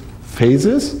these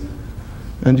phases,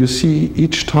 and you see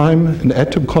each time an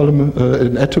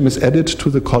atom is added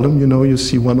to the column, you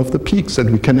see one of the peaks,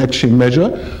 and we can actually measure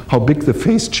how big the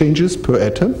phase changes per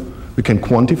atom. We can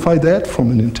quantify that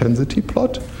from an intensity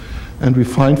plot. And we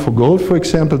find for gold, for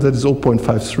example, that is 0.53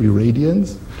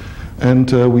 radians. And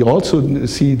we also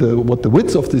see what the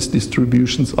widths of these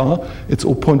distributions are. It's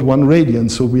 0.1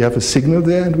 radians. So we have a signal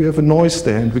there and we have a noise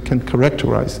there, and we can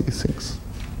characterize these things.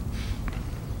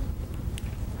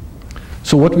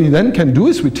 So what we then can do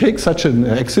is we take such an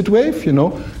exit wave, you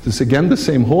know, this is again the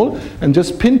same hole, and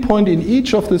just pinpoint in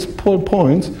each of these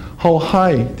points how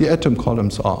high the atom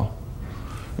columns are.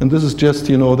 And this is just,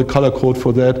 you know, the color code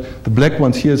for that. The black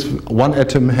ones here is one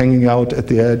atom hanging out at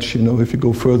the edge. You know, if you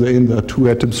go further in, there are 2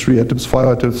 atoms, 3 atoms,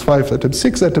 5 atoms,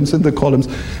 6 atoms in the columns.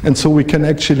 And so we can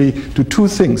actually do 2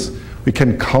 things. We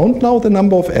can count now the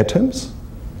number of atoms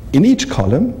in each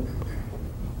column.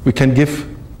 We can give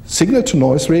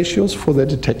signal-to-noise ratios for their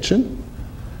detection.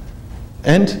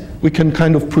 And we can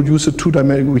kind of produce a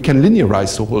 2-dimensional, we can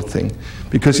linearize the whole thing.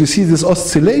 Because you see these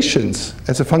oscillations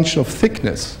as a function of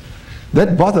thickness.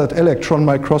 That bothered electron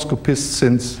microscopists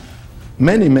since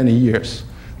many, many years.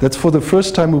 That's for the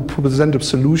first time we present a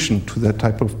solution to that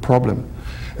type of problem.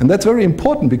 And that's very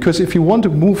important, because if you want to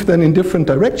move then in different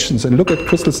directions and look at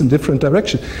crystals in different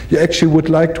directions, you actually would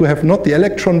like to have not the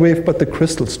electron wave, but the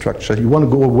crystal structure. You want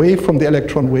to go away from the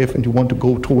electron wave and you want to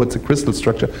go towards the crystal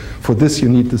structure. For this, you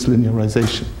need this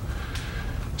linearization.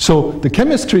 So the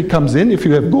chemistry comes in. If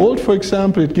you have gold, for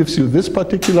example, it gives you this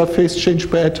particular phase change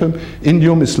per atom.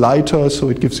 Indium is lighter, so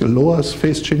it gives you lower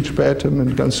phase change per atom.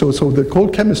 And so the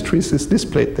cold chemistry is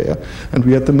displayed there. And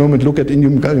we at the moment look at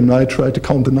indium gallium nitride to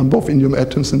count the number of indium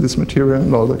atoms in this material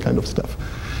and all that kind of stuff.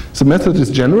 The method is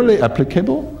generally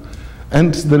applicable,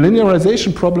 and the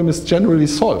linearization problem is generally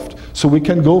solved. So we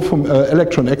can go from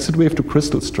electron exit wave to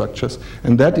crystal structures,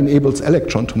 and that enables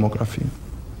electron tomography.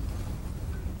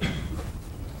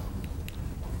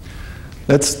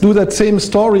 Let's do that same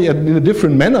story in a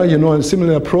different manner, you know, a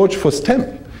similar approach for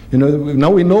STEM. You know, now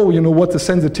we know, you know, what the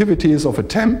sensitivity is of a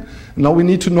TEM. Now we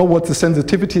need to know what the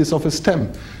sensitivity is of a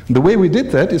STEM. And the way we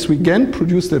did that is we again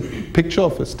produced a picture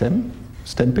of a STEM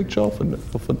picture of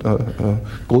a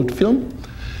gold film.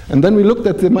 And then we looked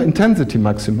at the intensity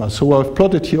maxima. So I've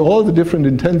plotted here all the different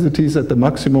intensities at the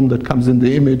maximum that comes in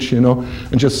the image, you know,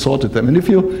 and just sorted them. And if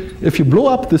you blow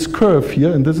up this curve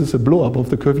here, and this is a blow up of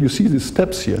the curve, you see these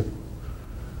steps here.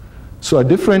 So I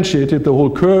differentiated the whole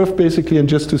curve basically, and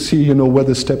just to see, you know, where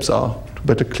the steps are, to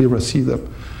better clearer see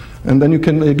them. And then you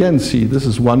can again see this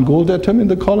is 1 gold atom in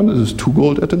the column, this is 2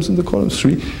 gold atoms in the column,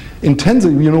 3.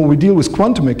 Intensity, you know, we deal with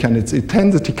quantum mechanics.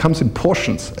 Intensity comes in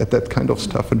portions at that kind of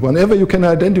stuff. And whenever you can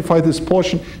identify this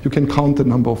portion, you can count the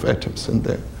number of atoms in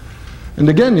there. And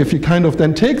again, if you kind of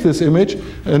then take this image,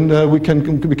 and we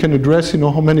can address, you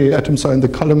know, how many atoms are in the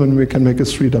column, and we can make a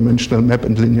 3-dimensional map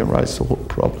and linearize the whole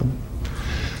problem.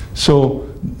 So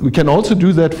we can also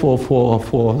do that for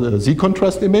the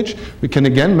Z-contrast image. We can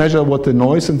again measure what the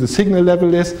noise and the signal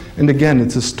level is. And again,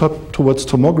 it's a step towards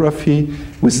tomography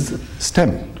with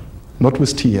STEM, not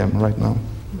with TEM right now.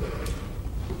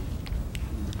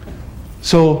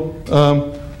 So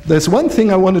there's one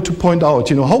thing I wanted to point out.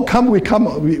 You know, how come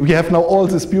we have now all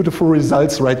these beautiful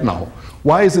results right now?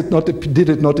 Why is did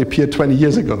it not appear 20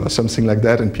 years ago or something like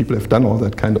that, and people have done all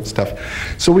that kind of stuff?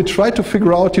 So we try to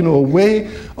figure out, you know, a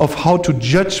way of how to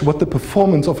judge what the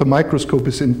performance of a microscope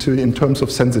is in terms of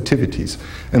sensitivities.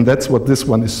 And that's what this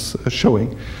one is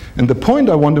showing. And the point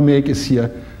I want to make is here,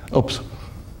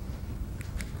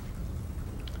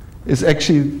 is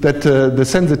actually that the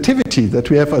sensitivity that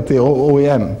we have at the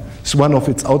OEM is one of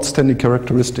its outstanding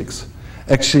characteristics.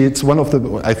 Actually, it's one of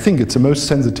the, I think it's the most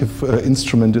sensitive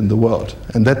instrument in the world,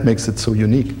 and that makes it so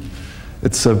unique.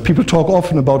 It's, people talk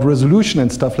often about resolution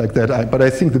and stuff like that, but I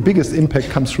think the biggest impact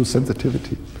comes through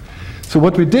sensitivity. So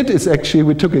what we did is actually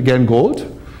we took again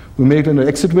gold, we made an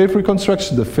exit wave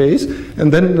reconstruction, the phase,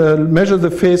 and then measure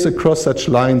the phase across such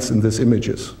lines in these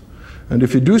images. And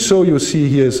if you do so, you see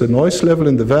here is a noise level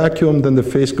in the vacuum, then the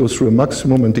phase goes through a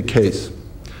maximum and decays.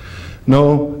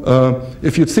 Now,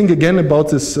 if you think again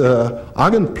about this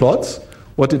Argand plots,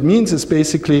 what it means is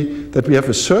basically that we have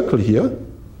a circle here.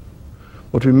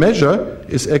 What we measure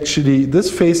is actually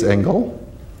this phase angle.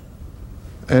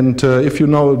 And if you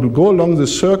now go along the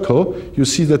circle, you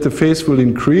see that the phase will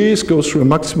increase, goes through a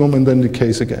maximum, and then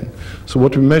decays again. So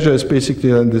what we measure is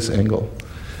basically this angle.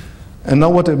 And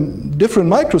now what different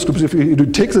microscopes, if you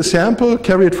take the sample,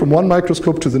 carry it from one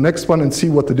microscope to the next one and see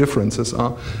what the differences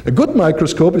are. A good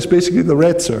microscope is basically the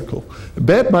red circle. A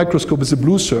bad microscope is a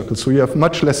blue circle, so you have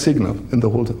much less signal in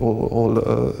the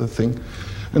whole thing.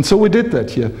 And so we did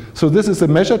that here. So this is a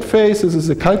measured phase, this is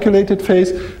a calculated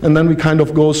phase, and then we kind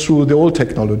of go through the old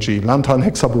technology, lantern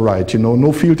hexaboride, you know,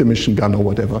 no field emission gun or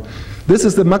whatever. This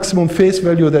is the maximum phase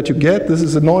value that you get, this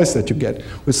is the noise that you get.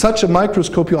 With such a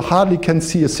microscope, you hardly can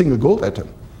see a single gold atom.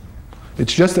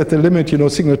 It's just at the limit, you know,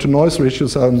 signal to noise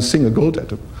ratios are on a single gold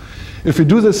atom. If we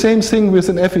do the same thing with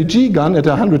an FEG gun at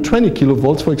 120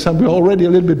 kilovolts, for example, we're already a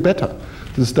little bit better.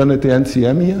 This is done at the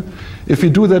NCM here. If we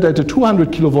do that at a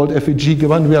 200 kilovolt FEG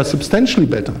gun, we are substantially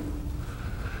better.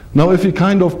 Now if we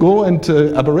kind of go and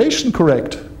aberration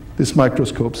correct these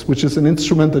microscopes, which is an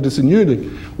instrument that is in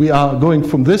Jülich, we are going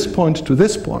from this point to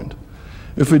this point.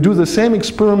 If we do the same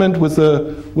experiment with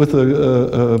a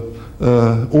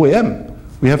OEM,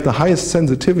 we have the highest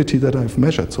sensitivity that I've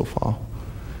measured so far.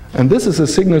 And this is a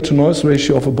signal-to-noise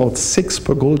ratio of about 6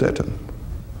 per gold atom.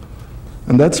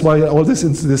 And that's why all these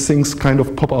things kind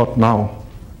of pop out now.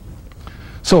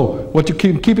 So what you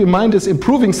can keep in mind is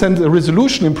improving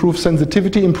resolution improves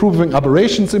sensitivity, improving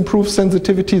aberrations improves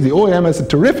sensitivity. The OEM has a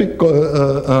terrific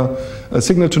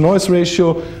signal-to-noise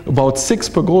ratio, about 6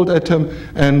 per gold atom,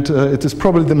 and it is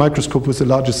probably the microscope with the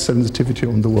largest sensitivity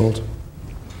in the world.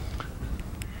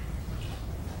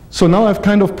 So now I've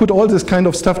kind of put all this kind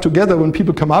of stuff together when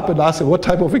people come up and ask, what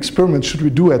type of experiment should we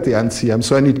do at the NCM?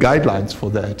 So I need guidelines for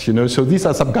that, you know. So these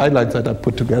are some guidelines that I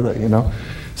put together, you know.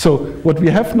 So what we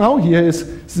have now here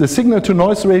is the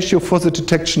signal-to-noise ratio for the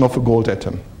detection of a gold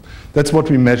atom. That's what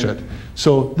we measured.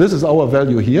 So this is our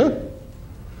value here,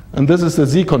 and this is the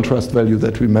Z contrast value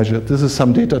that we measured. This is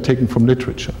some data taken from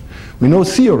literature. We know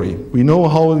theory. We know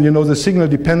how, you know, the signal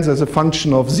depends as a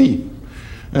function of Z.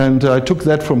 And I took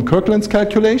that from Kirkland's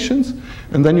calculations,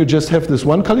 and then you just have this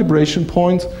one calibration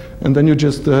point, and then you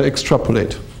just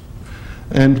extrapolate.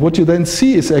 And what you then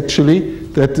see is actually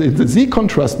that in the Z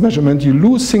contrast measurement, you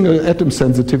lose single atom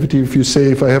sensitivity. If you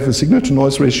say, if I have a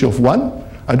signal-to-noise ratio of 1,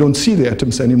 I don't see the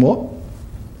atoms anymore.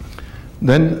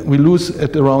 Then we lose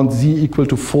at around Z equal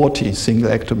to 40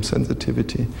 single atom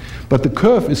sensitivity. But the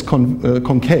curve is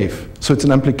concave, so it's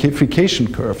an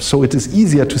amplification curve. So it is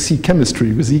easier to see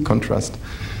chemistry with Z contrast.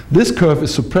 This curve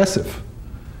is suppressive.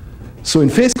 So in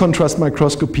phase contrast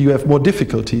microscopy, you have more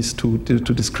difficulties to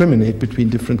discriminate between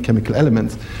different chemical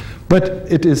elements. But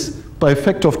it is by a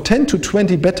factor of 10 to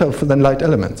 20 better than light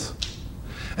elements.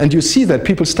 And you see that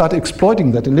people start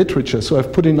exploiting that in literature. So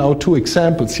I've put in now 2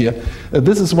 examples here.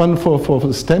 This is one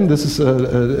for STEM. This is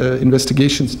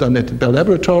investigations done at Bell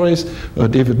Laboratories,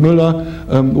 David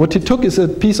Müller. What he took is a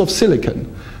piece of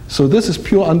silicon. So this is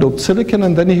pure undoped silicon,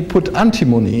 and then he put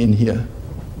antimony in here.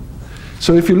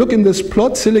 So if you look in this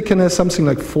plot, silicon has something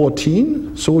like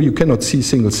 14, so you cannot see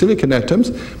single silicon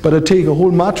atoms, but I take a whole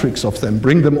matrix of them,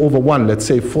 bring them over 1, let's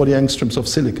say 40 angstroms of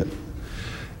silicon.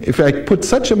 If I put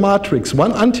such a matrix,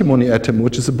 one antimony atom,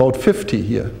 which is about 50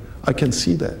 here, I can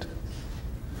see that.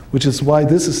 Which is why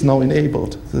this is now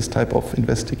enabled, this type of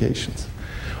investigations.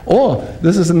 Or,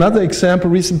 this is another example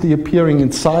recently appearing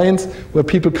in Science, where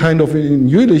people kind of in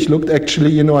Jülich looked actually,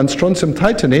 you know, on strontium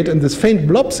titanate, and these faint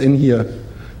blobs in here,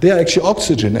 they are actually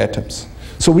oxygen atoms.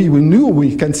 So we knew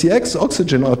we can see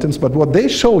oxygen atoms, but what they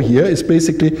show here is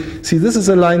basically, see, this is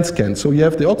a line scan, so you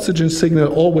have the oxygen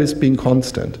signal always being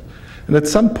constant. And at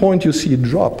some point you see a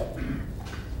drop.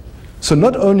 So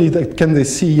not only can they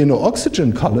see, you know,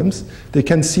 oxygen columns, they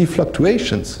can see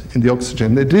fluctuations in the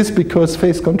oxygen. It is because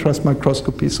phase contrast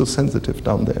microscopy is so sensitive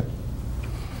down there.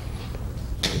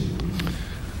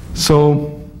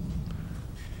 So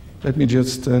let me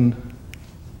just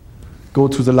go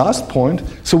to the last point.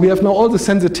 So we have now all the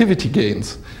sensitivity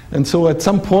gains. And so at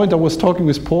some point I was talking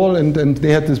with Paul, and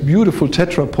they had this beautiful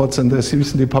tetrapods, and there's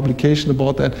recently a publication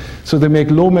about that. So they make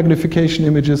low magnification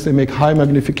images, they make high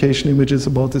magnification images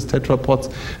about these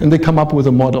tetrapods, and they come up with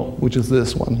a model, which is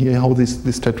this one here, how these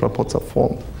tetrapods are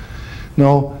formed.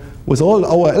 Now, with all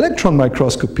our electron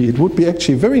microscopy, it would be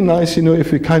actually very nice, you know,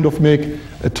 if we kind of make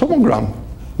a tomogram,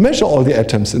 measure all the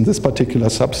atoms in this particular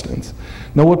substance.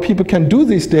 Now what people can do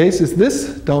these days is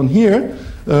this down here.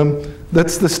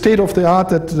 That's the state of the art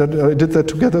that I did that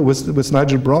together with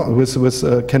Nigel Brown,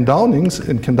 with Ken Downings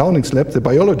in Ken Downings' lab, the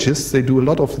biologists. They do a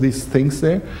lot of these things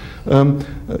there.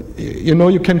 You know,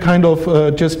 you can kind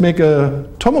of just make a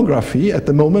tomography at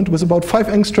the moment with about 5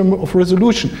 angstrom of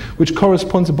resolution, which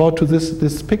corresponds about to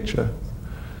this picture.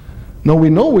 Now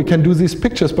we know we can do these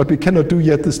pictures, but we cannot do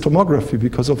yet this tomography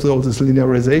because of all these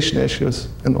linearization issues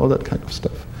and all that kind of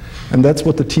stuff. And that's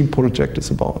what the team project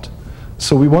is about.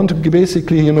 So we want to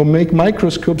basically, you know, make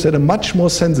microscopes that are much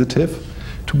more sensitive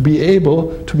to be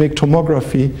able to make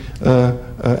tomography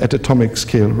at atomic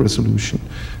scale resolution.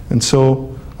 And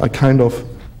so I kind of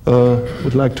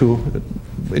would like to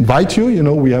invite you, you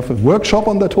know, we have a workshop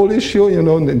on that whole issue, you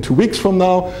know, in 2 weeks from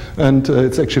now, and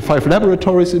it's actually 5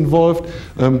 laboratories involved.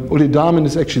 Uli Dahmen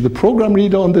is actually the program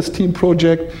leader on this team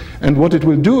project, and what it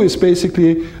will do is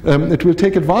basically, it will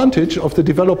take advantage of the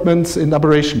developments in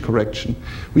aberration correction.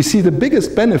 We see the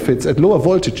biggest benefits at lower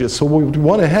voltages, so what we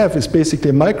want to have is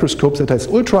basically a microscope that has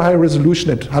ultra high resolution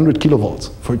at 100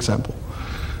 kilovolts, for example.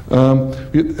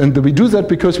 And we do that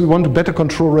because we want to better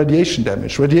control radiation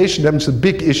damage. Radiation damage is a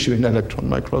big issue in electron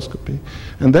microscopy.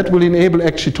 And that will enable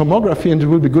actually tomography, and it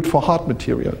will be good for hard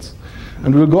materials.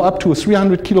 And we'll go up to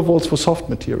 300 kilovolts for soft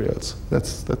materials.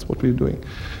 That's what we're doing.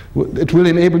 It will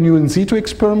enable new in situ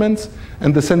experiments,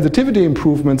 and the sensitivity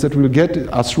improvements that we'll get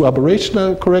are through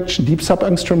aberrational correction, deep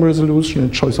sub-angstrom resolution,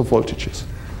 and choice of voltages.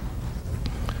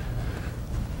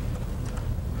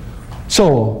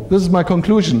 So, this is my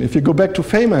conclusion. If you go back to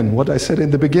Feynman, what I said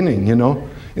in the beginning, you know,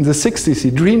 in the 60s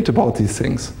he dreamed about these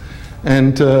things.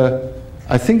 And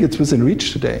I think it's within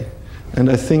reach today. And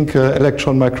I think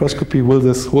electron microscopy will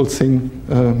this whole thing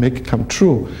make it come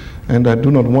true. And I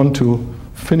do not want to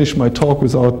finish my talk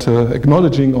without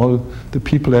acknowledging all the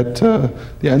people at the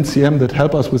NCM that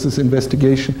help us with this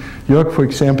investigation. Jörg, for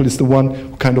example, is the one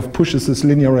who kind of pushes this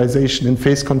linearization in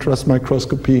phase contrast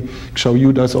microscopy.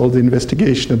 Xiaoyu does all the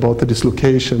investigation about the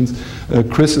dislocations.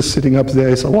 Chris is sitting up there,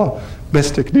 is our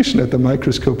best technician at the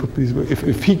microscope.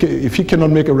 If he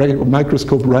cannot make a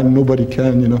microscope run, nobody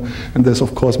can, you know. And there's,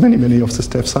 of course, many of the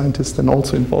staff scientists then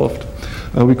also involved.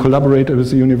 We collaborated with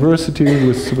the university,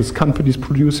 with companies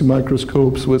producing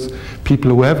microscopes, with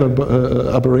people who have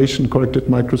aberration-corrected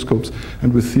microscopes,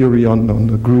 and with theory on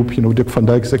a group. You know, Dirk van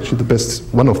Dijk is actually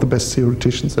one of the best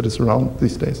theoreticians that is around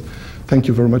these days. Thank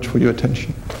you very much for your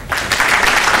attention.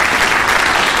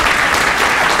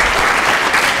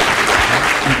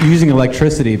 Using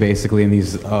electricity, basically, in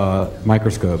these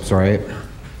microscopes, right?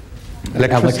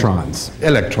 Electrons.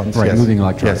 Electrons, right, yes. Moving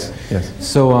electrons. Yes, yes.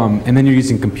 So, and then you're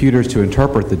using computers to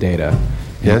interpret the data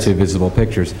into visible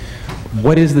pictures.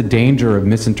 What is the danger of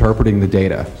misinterpreting the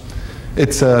data?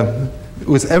 It's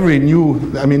with every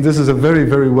new, I mean, this is a very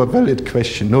valid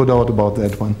question, no doubt about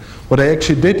that one. What I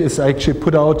actually did is I actually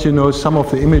put out, you know, some of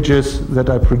the images that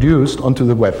I produced onto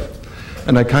the web.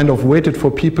 And I kind of waited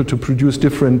for people to produce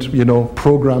different, you know,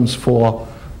 programs for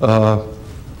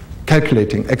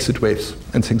calculating exit waves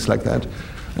and things like that.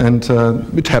 And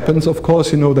it happens, of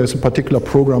course, you know, there's a particular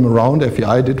program around.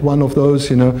 FEI did one of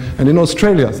those, you know, and in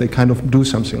Australia they kind of do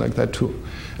something like that too.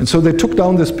 And so they took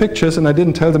down these pictures, and I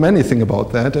didn't tell them anything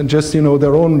about that, and just, you know,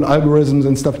 their own algorithms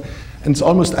and stuff. And it's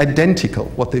almost identical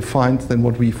what they find than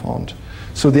what we found.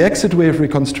 So the exit wave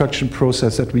reconstruction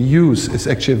process that we use is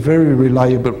actually a very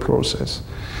reliable process.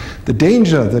 The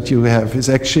danger that you have is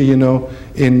actually, you know,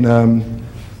 in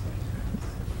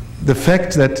the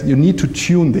fact that you need to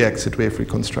tune the exit wave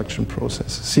reconstruction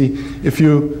process. See, if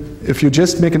you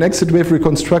just make an exit wave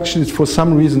reconstruction, it's for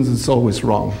some reasons it's always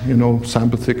wrong, you know,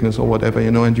 sample thickness or whatever, you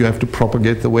know, and you have to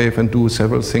propagate the wave and do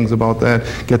several things about that,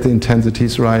 get the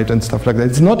intensities right and stuff like that.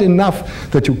 It's not enough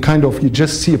that you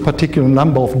just see a particular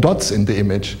number of dots in the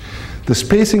image. The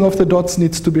spacing of the dots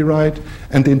needs to be right,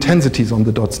 and the intensities on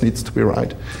the dots needs to be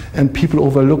right. And people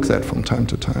overlook that from time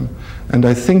to time. And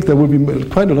I think there will be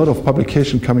quite a lot of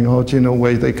publication coming out, you know,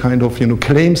 where they kind of, you know,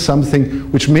 claim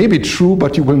something which may be true,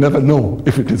 but you will never know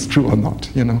if it is true or not,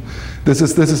 you know. This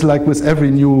is like with every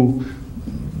new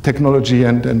technology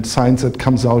and science that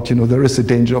comes out, you know, there is a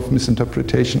danger of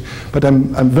misinterpretation. But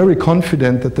I'm very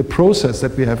confident that the process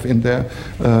that we have in there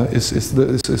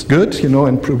is good, you know,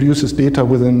 and reproduces data to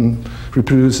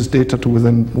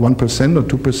within 1% or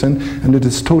 2%, and it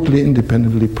is totally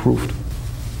independently proved.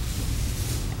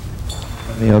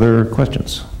 Any other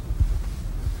questions?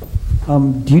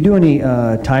 Do you do any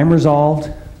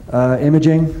time-resolved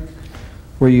imaging,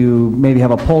 where you maybe have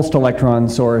a pulsed electron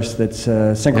source that's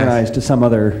synchronized to some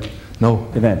other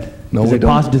event? No, we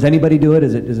don't. Does anybody do it?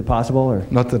 Is it possible? Or?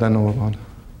 Not that I know about.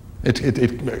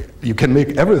 You can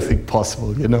make everything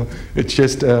possible, you know. It's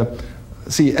just,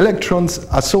 see, electrons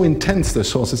are so intense, the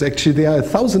sources. Actually, they are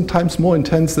 1,000 times more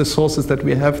intense, the sources that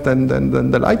we have, than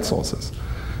the light sources.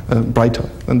 Brighter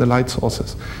than the light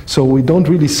sources. So we don't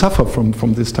really suffer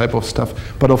from this type of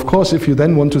stuff. But of course, if you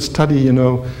then want to study, you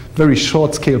know, very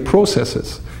short scale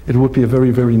processes, it would be a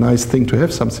very nice thing to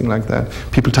have something like that.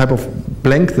 People type of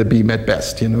blank the beam at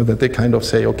best, you know, that they kind of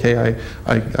say, okay,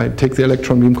 I take the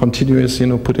electron beam continuous, you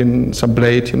know, put in some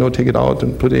blade, you know, take it out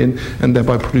and put in, and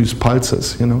thereby produce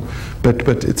pulses, you know.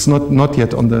 But it's not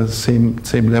yet on the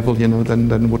same level, you know,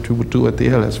 than what you would do at the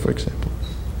ALS, for example.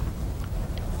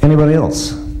 Anybody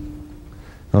else?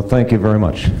 Well, thank you very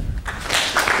much.